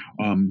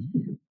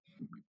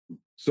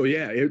 So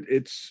yeah,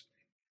 it's,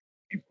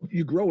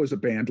 you grow as a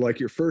band. Like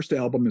your first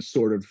album is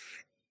sort of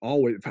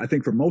always, I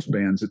think for most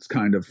bands, it's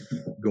kind of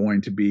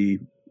going to be,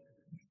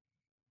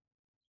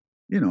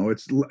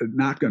 it's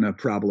not going to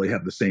probably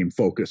have the same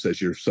focus as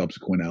your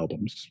subsequent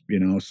albums,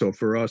 So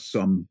for us,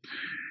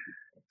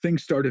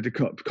 things started to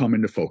come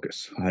into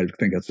focus. I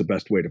think that's the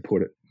best way to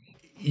put it.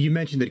 You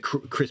mentioned that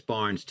Chris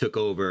Barnes took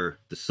over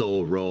the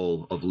sole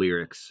role of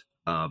lyrics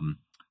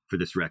for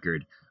this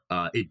record.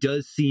 It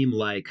does seem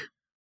like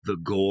the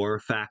gore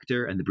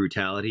factor and the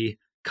brutality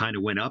kind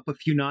of went up a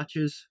few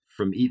notches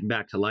from Eaten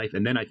Back to Life.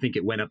 And then I think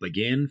it went up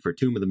again for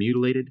Tomb of the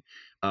Mutilated.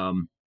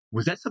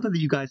 Was that something that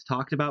you guys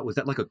talked about? Was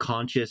that like a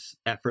conscious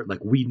effort?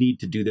 Like, we need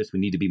to do this. We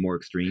need to be more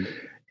extreme.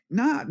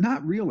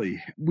 Not really.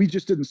 We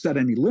just didn't set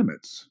any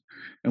limits,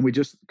 and we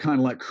just kind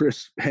of let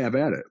Chris have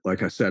at it.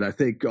 Like I said, I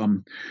think,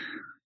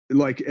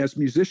 like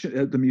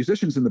the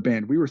musicians in the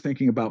band, we were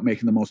thinking about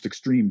making the most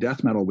extreme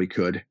death metal we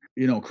could.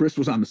 Chris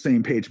was on the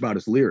same page about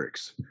his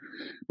lyrics,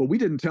 but we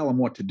didn't tell him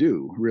what to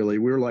do, really.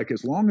 We were like,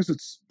 as long as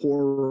it's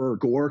horror,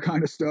 gore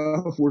kind of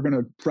stuff, we're going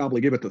to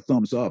probably give it the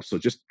thumbs up. So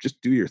just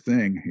do your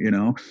thing,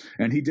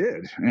 And he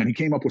did. And he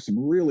came up with some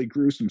really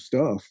gruesome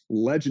stuff,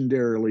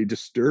 legendarily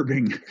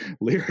disturbing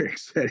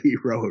lyrics that he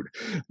wrote.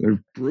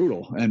 They're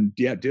brutal. And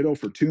yeah, ditto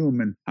for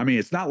Tomb. And I mean,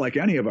 it's not like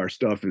any of our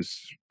stuff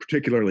is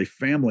particularly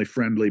family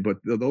friendly, but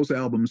those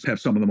albums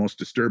have some of the most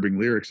disturbing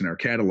lyrics in our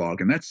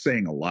catalog, and that's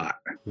saying a lot.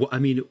 Well, I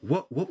mean,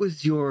 what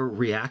was your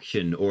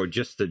reaction, or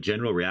just the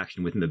general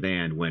reaction within the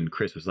band, when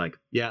Chris was like,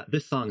 yeah,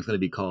 this song is going to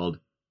be called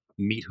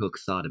Meat Hook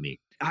Sodomy?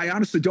 I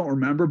honestly don't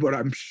remember, but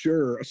I'm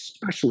sure,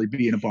 especially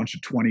being a bunch of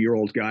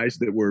 20-year-old guys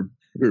that we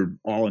were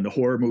all into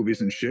horror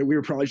movies and shit, we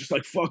were probably just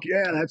like, fuck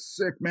yeah, that's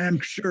sick, man.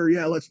 Sure,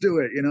 yeah, let's do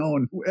it,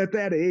 And at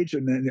that age,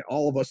 and then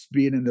all of us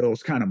being into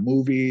those kind of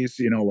movies,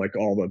 like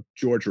all the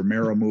George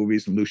Romero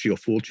movies and Lucio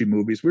Fulci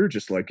movies, we were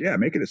just like, yeah,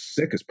 make it as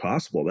sick as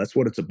possible. That's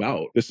what it's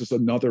about. This is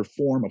another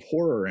form of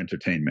horror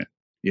entertainment,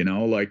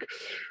 like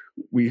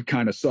we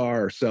kind of saw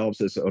ourselves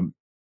as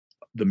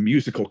the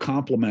musical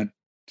complement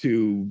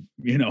to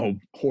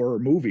horror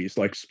movies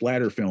like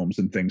splatter films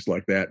and things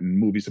like that, and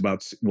movies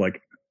about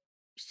like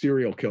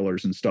serial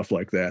killers and stuff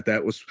like that.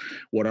 That was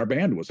what our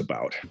band was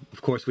about.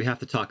 Of course, we have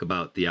to talk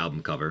about the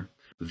album cover.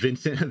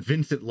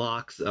 Vincent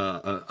Locke's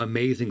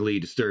amazingly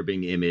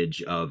disturbing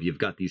image of, you've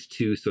got these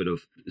two sort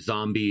of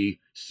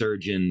zombie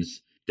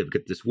surgeons. They've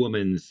got this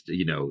woman's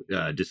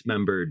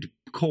dismembered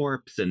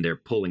corpse, and they're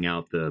pulling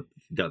out the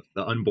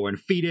unborn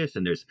fetus,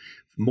 and there's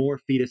more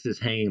fetuses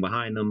hanging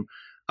behind them.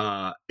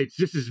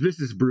 This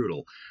is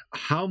brutal.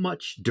 How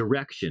much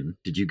direction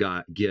did you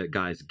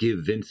guys give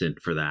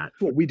Vincent for that?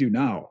 What we do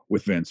now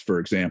with Vince, for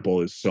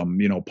example, is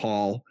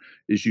Paul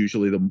is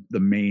usually the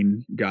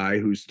main guy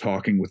who's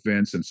talking with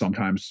Vince, and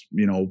sometimes,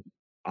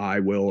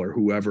 I will or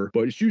whoever,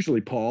 but it's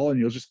usually Paul, and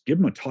you'll just give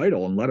him a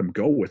title and let him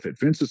go with it.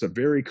 Vince is a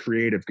very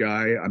creative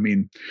guy. I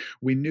mean,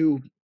 we knew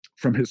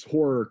from his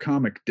horror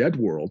comic Dead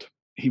World,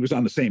 he was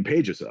on the same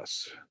page as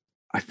us.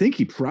 I think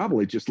he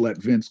probably just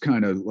let Vince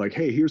kind of like,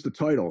 hey, here's the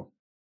title.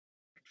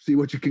 See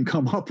what you can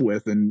come up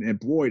with, and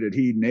boy, did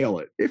he nail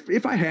it.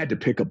 If I had to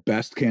pick a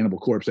best Cannibal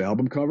Corpse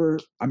album cover,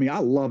 I mean, I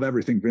love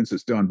everything Vince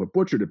has done, but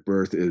Butchered at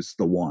Birth is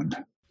the one.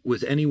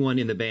 Was anyone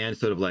in the band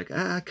sort of like,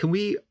 are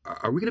we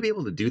going to be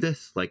able to do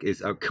this? Like,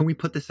 can we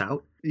put this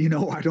out?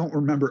 I don't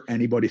remember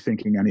anybody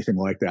thinking anything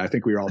like that. I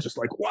think we were all just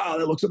like, wow,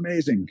 that looks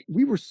amazing.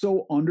 We were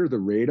so under the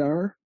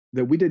radar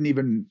that we didn't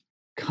even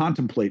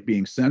contemplate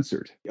being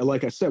censored.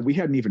 Like I said, we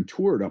hadn't even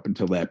toured up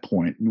until that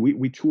point.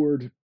 We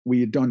toured,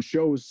 we had done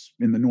shows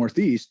in the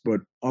Northeast,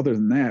 but other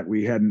than that,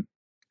 we hadn't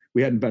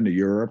been to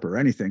Europe or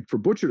anything. For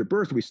Butchered at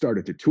Birth, we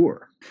started to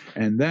tour.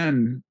 And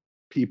then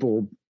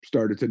people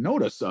started to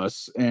notice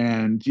us.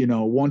 And,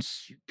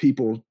 once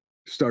people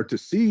start to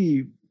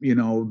see,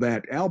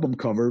 that album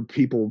cover,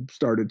 people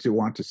started to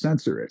want to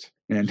censor it.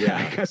 And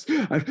I guess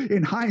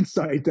in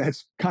hindsight,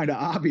 that's kind of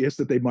obvious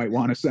that they might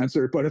want to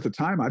censor it. But at the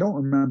time, I don't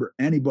remember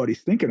anybody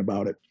thinking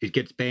about it. It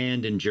gets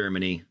banned in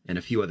Germany and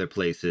a few other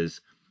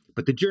places.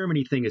 But the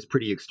Germany thing is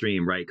pretty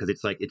extreme, right? Because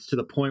it's to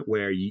the point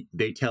where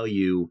they tell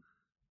you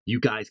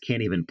guys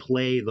can't even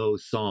play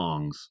those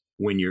songs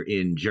when you're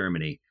in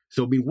Germany.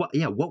 So,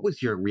 what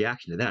was your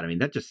reaction to that? I mean,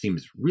 that just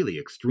seems really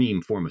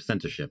extreme form of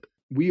censorship.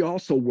 We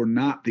also were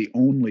not the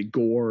only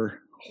gore,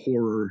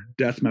 horror,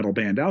 death metal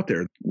band out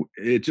there.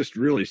 It just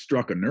really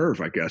struck a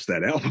nerve, I guess,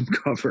 that album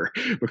cover,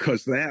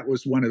 because that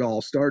was when it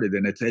all started,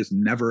 and it has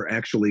never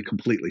actually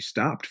completely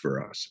stopped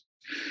for us.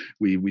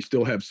 We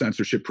still have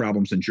censorship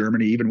problems in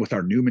Germany, even with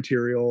our new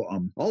material.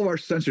 All of our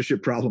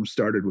censorship problems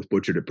started with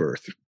Butchered at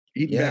Birth.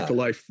 Eaten Back to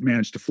Life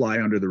managed to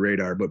fly under the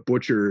radar, but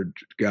Butchered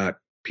got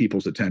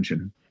people's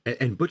attention.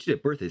 And Butchered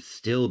at Birth is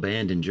still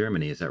banned in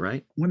Germany, is that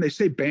right? When they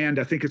say banned,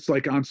 I think it's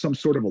like on some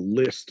sort of a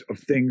list of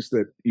things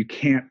that you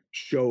can't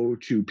show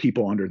to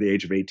people under the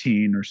age of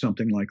 18 or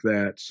something like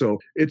that. So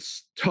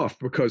it's tough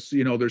because,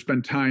 there's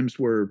been times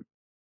where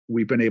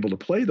we've been able to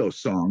play those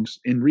songs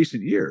in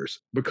recent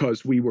years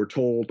because we were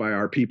told by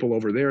our people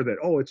over there that,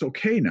 oh, it's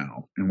okay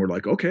now. And we're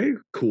like, okay,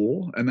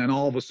 cool. And then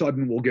all of a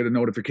sudden we'll get a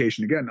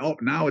notification again. Oh,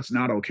 now it's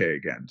not okay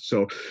again.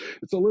 So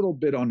it's a little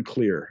bit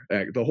unclear.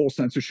 The whole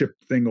censorship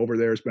thing over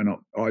there has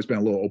always been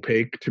a little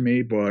opaque to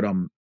me, but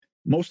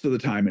most of the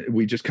time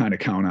we just kind of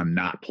count on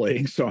not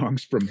playing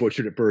songs from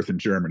Butchered at Birth in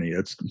Germany.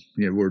 It's,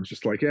 we're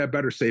just like,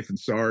 better safe than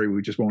sorry.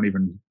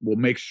 We'll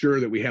make sure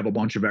that we have a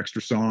bunch of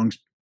extra songs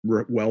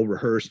well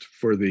rehearsed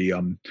for the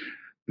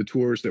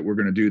tours that we're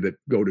going to do that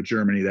go to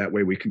Germany. That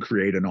way we can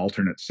create an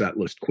alternate set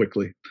list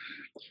quickly.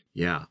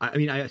 Yeah. I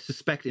mean, I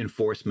suspect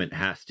enforcement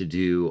has to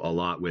do a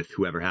lot with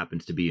whoever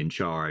happens to be in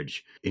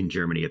charge in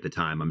Germany at the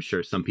time. I'm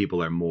sure some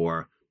people are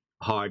more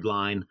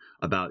hardline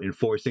about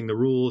enforcing the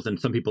rules and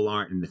some people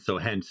aren't, and so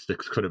hence the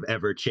sort of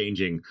ever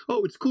changing,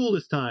 oh, it's cool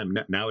this time,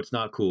 now it's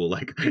not cool,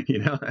 like,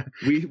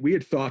 we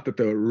had thought that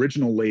the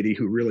original lady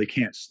who really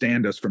can't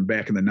stand us from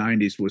back in the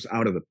 90s was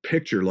out of the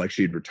picture, like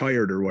she'd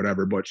retired or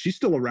whatever, but she's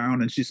still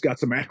around and she's got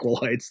some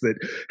acolytes that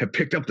have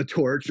picked up the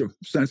torch of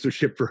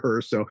censorship for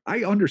her. So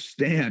I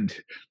understand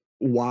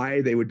why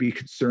they would be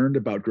concerned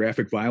about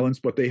graphic violence,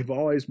 but they've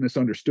always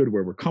misunderstood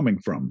where we're coming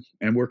from.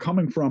 And we're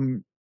coming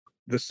from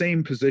the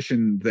same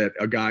position that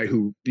a guy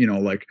who,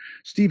 like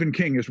Stephen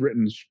King has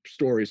written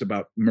stories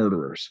about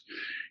murderers.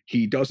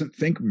 He doesn't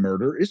think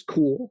murder is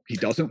cool. He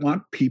doesn't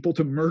want people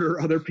to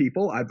murder other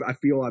people. I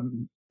feel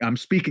I'm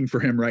speaking for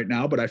him right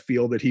now, but I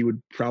feel that he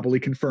would probably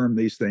confirm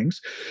these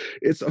things.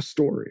 It's a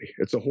story.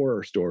 It's a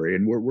horror story.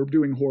 And we're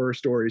doing horror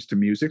stories to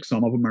music.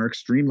 Some of them are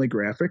extremely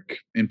graphic.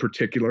 In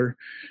particular,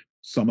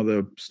 some of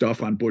the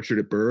stuff on Butchered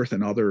at Birth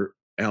and other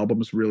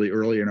albums really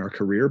early in our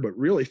career, but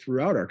really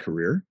throughout our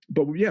career.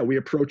 But we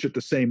approach it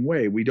the same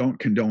way. We don't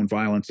condone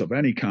violence of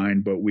any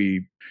kind, but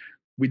we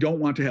don't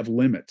want to have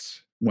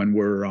limits when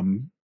we're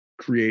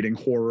creating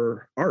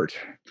horror art.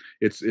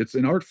 It's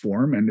an art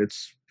form and it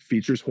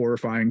features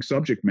horrifying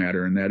subject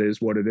matter, and that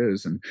is what it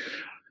is. And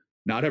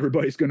not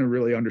everybody's going to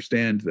really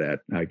understand that,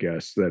 I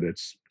guess, that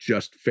it's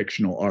just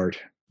fictional art.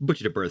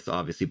 Butchered at Birth's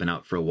obviously been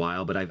out for a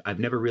while, but I've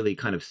never really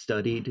kind of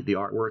studied the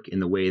artwork in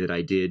the way that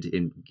I did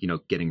in,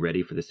 getting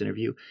ready for this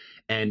interview.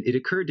 And it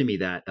occurred to me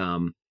that,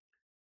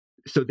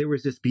 so there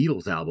was this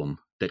Beatles album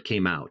that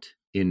came out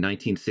in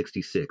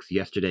 1966,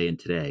 Yesterday and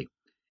Today.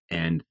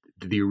 And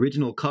the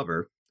original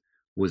cover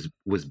was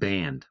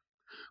banned,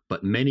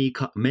 but many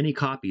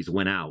copies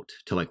went out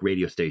to like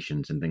radio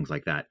stations and things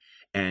like that.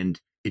 And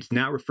it's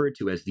now referred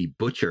to as the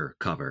Butcher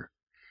cover.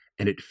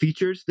 And it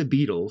features the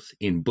Beatles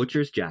in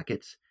butcher's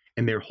jackets,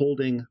 and they're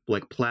holding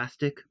like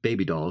plastic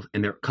baby dolls,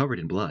 and they're covered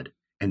in blood,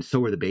 and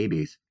so are the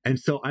babies. And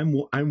so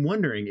I'm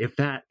wondering if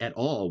that at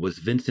all was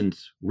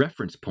Vincent's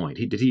reference point.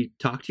 Did he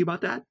talk to you about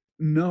that?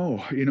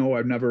 No,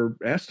 I've never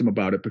asked him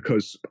about it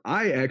because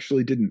I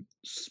actually didn't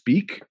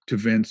speak to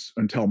Vince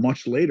until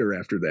much later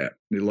after that.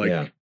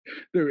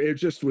 It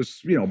just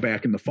was,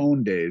 back in the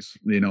phone days,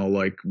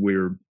 like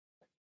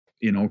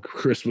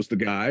Chris was the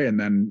guy, and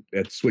then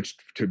it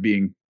switched to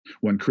being,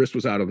 when Chris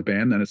was out of the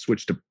band, then it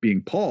switched to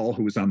being Paul,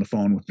 who was on the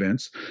phone with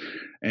Vince,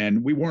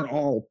 and we weren't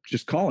all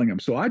just calling him.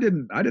 So I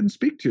didn't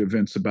speak to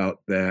Vince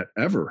about that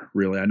ever,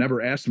 really. I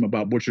never asked him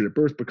about Butchered at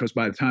Birth because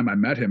by the time I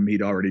met him,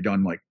 he'd already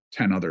done like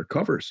 10 other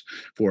covers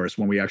for us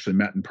when we actually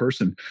met in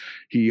person.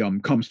 He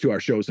comes to our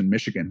shows in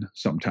Michigan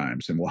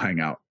sometimes and we'll hang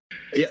out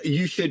Yeah,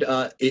 you should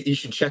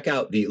check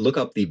out look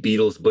up the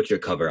Beatles Butcher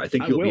cover. I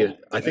think I you'll be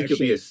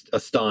will.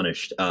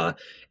 astonished, and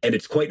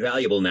it's quite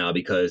valuable now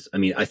because I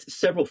mean,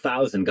 several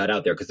thousand got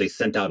out there because they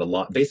sent out a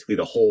lot. Basically,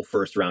 the whole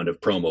first round of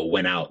promo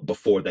went out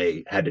before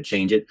they had to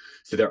change it.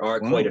 So Wow.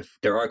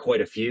 there are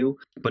quite a few,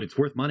 but it's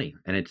worth money,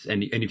 and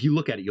if you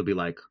look at it, you'll be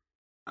like,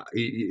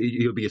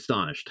 you'll be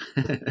astonished.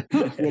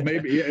 Well,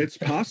 maybe it's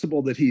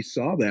possible that he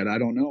saw that. I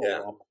don't know.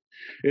 Yeah.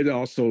 It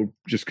also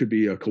just could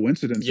be a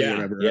coincidence or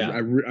whatever. Yeah. I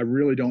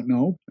really don't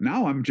know.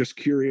 Now I'm just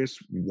curious,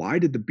 why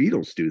did the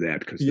Beatles do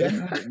that? Because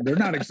they're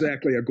not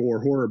exactly a gore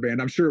horror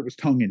band. I'm sure it was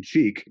tongue in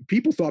cheek.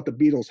 People thought the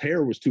Beatles'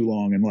 hair was too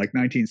long in like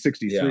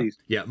 1963.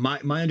 Yeah.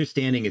 My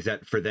understanding is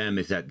that for them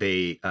is that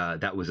they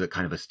that was a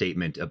kind of a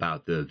statement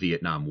about the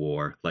Vietnam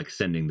War, like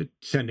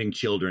sending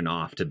children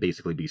off to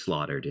basically be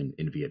slaughtered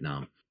in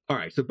Vietnam. All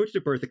right, so Butcher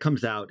at Birth, it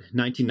comes out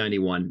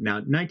 1991. Now,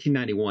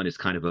 1991 is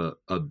kind of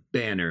a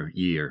banner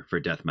year for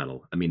death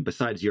metal. I mean,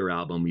 besides your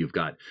album, you've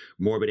got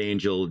Morbid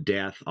Angel,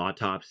 Death,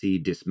 Autopsy,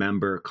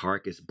 Dismember,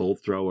 Carcass, Bolt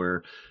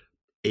Thrower,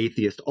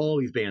 Atheist. All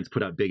these bands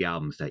put out big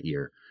albums that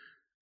year.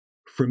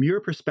 From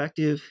your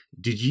perspective,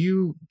 did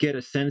you get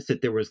a sense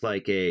that there was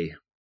like a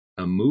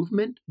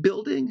movement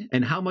building?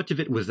 And how much of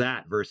it was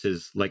that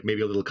versus like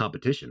maybe a little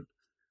competition?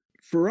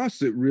 For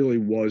us, it really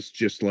was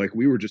just like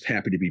we were just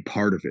happy to be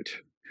part of it.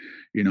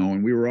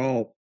 And we were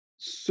all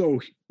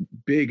so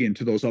big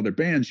into those other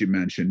bands you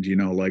mentioned,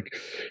 like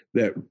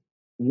that.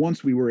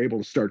 Once we were able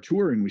to start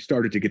touring, we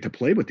started to get to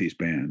play with these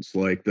bands.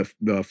 Like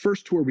the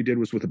first tour we did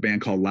was with a band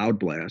called Loud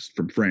Blast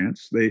from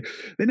France. They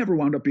never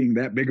wound up being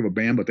that big of a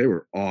band, but they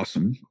were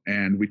awesome.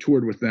 And we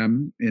toured with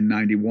them in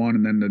 91.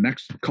 And then the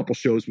next couple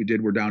shows we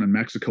did were down in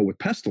Mexico with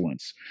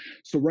Pestilence.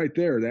 So right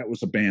there, that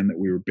was a band that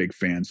we were big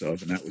fans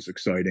of, and that was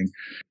exciting.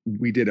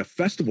 We did a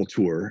festival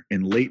tour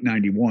in late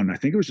 91. I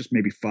think it was just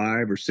maybe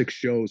 5 or 6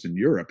 shows in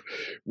Europe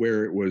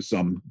where it was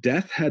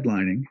Death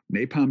headlining.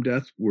 Napalm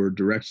Death were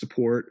direct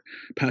support.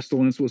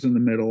 Pestilence was in the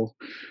middle,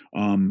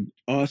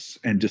 us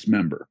and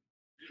Dismember.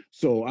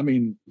 So, I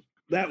mean,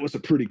 that was a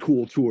pretty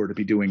cool tour to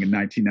be doing in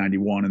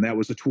 1991. And that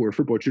was a tour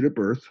for Butchered at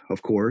Birth,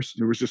 of course.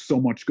 There was just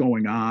so much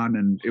going on,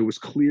 and it was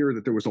clear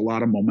that there was a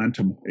lot of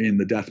momentum in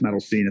the death metal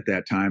scene at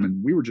that time.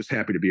 And we were just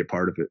happy to be a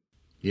part of it.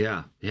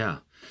 Yeah.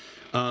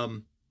 All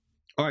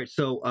right.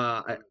 So,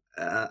 I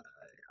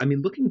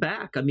mean, looking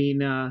back,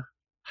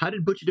 how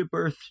did Butchered at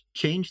Birth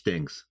change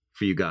things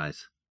for you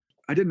guys?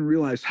 I didn't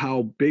realize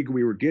how big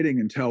we were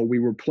getting until we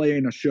were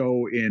playing a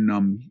show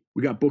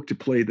we got booked to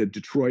play the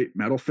Detroit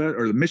Metal Fest,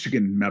 or the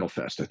Michigan Metal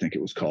Fest, I think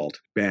it was called,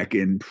 back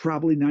in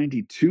probably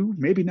 92,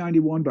 maybe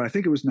 91, but I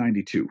think it was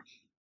 92.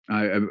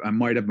 I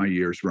might have my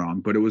years wrong,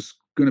 but it was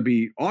going to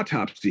be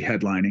Autopsy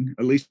headlining,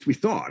 at least we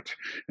thought.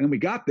 And then we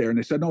got there and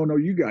they said, no,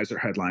 you guys are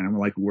headlining. I'm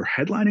like, we're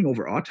headlining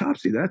over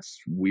Autopsy? That's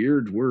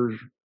weird. We're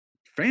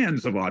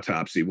fans of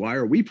Autopsy. Why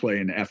are we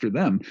playing after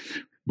them?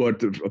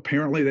 But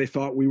apparently they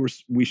thought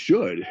we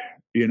should,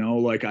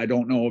 like, I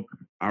don't know.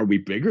 Are we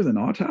bigger than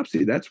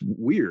Autopsy? That's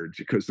weird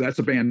because that's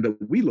a band that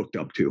we looked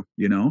up to,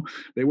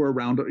 they were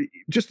around.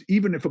 Just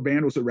even if a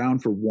band was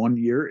around for 1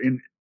 year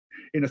in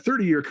a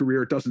 30-year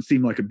career, it doesn't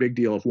seem like a big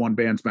deal if one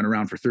band's been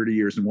around for 30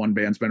 years and one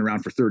band's been around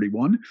for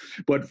 31.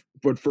 But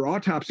for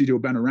Autopsy to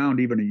have been around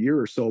even a year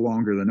or so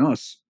longer than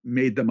us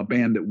made them a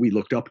band that we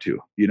looked up to.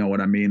 You know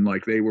what I mean?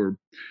 Like they were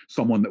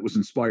someone that was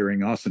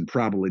inspiring us and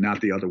probably not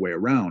the other way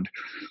around.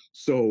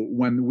 So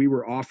when we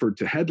were offered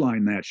to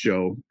headline that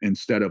show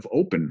instead of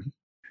open,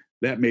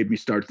 that made me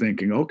start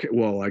thinking, okay,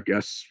 well, I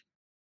guess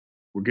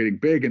we're getting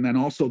big. And then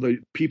also the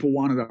people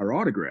wanted our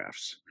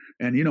autographs.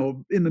 And,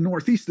 in the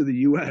Northeast of the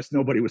U.S.,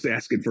 nobody was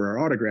asking for our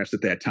autographs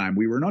at that time.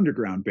 We were an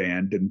underground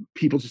band and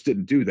people just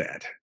didn't do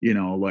that.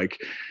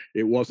 Like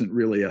it wasn't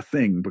really a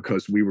thing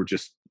because we were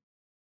just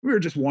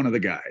one of the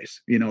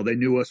guys. They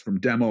knew us from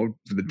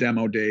the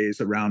demo days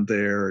around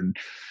there. And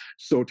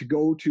so to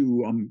go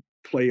to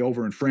play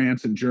over in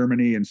France and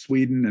Germany and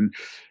Sweden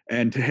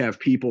and to have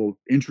people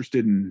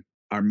interested in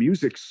our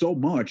music so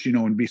much,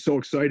 and be so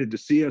excited to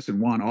see us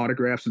and want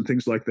autographs and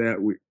things like that,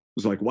 we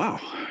was like, wow,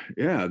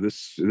 yeah,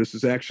 this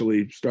is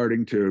actually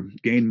starting to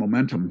gain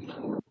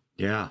momentum.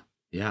 Yeah.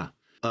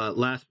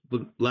 Last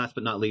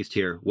but not least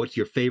here, what's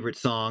your favorite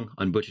song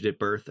on Butchered at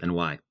Birth and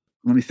why?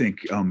 Let me think.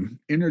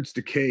 Innards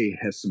Decay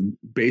has some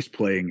bass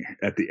playing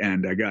at the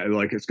end.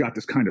 It's got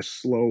this kind of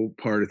slow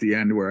part at the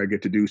end where I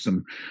get to do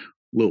some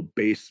little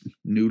bass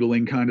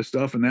noodling kind of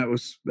stuff, and that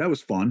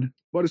was fun.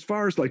 But as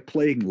far as like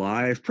playing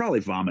live,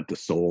 probably Vomit the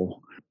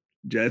Soul.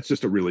 Yeah, it's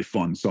just a really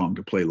fun song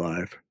to play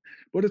live.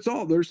 But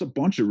there's a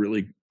bunch of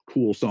really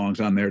cool songs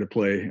on there to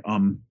play.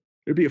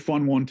 It'd be a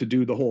fun one to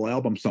do the whole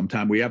album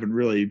sometime. We haven't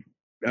really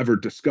ever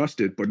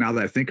discussed it, but now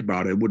that I think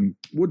about it, it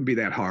wouldn't be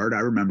that hard. I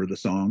remember the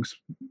songs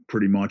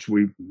pretty much.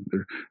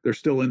 They're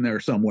still in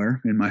there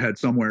somewhere in my head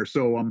somewhere.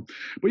 So,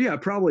 but yeah,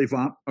 probably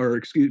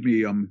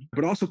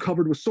but also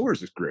Covered with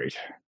Sores is great.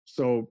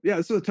 So yeah,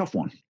 this is a tough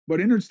one.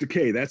 But Innards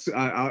Decay,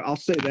 I'll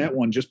say that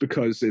one just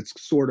because it's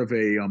sort of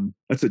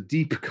that's a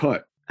deep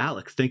cut.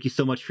 Alex, thank you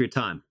so much for your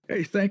time.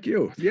 Hey, thank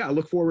you. Yeah, I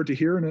look forward to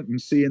hearing it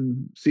and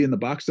seeing the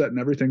box set and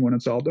everything when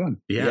it's all done.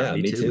 Yeah,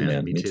 me too,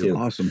 man. Me too.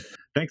 Awesome.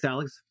 Thanks,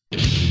 Alex.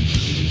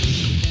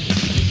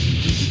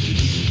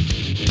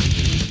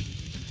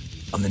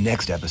 On the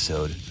next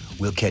episode,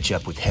 we'll catch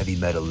up with heavy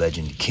metal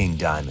legend King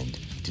Diamond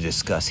to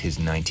discuss his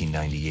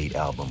 1998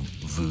 album,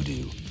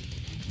 Voodoo.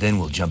 Then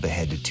we'll jump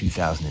ahead to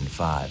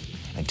 2005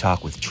 and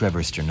talk with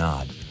Trevor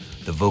Sternad,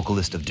 the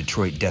vocalist of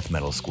Detroit death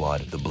metal squad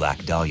The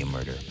Black Dahlia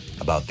Murder,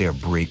 about their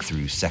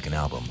breakthrough second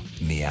album,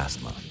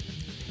 Miasma.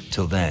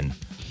 Till then,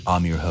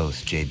 I'm your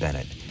host, Jay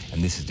Bennett,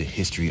 and this is the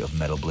History of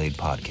Metal Blade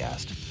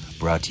podcast,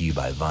 brought to you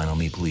by Vinyl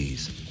Me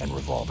Please and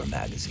Revolver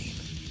Magazine.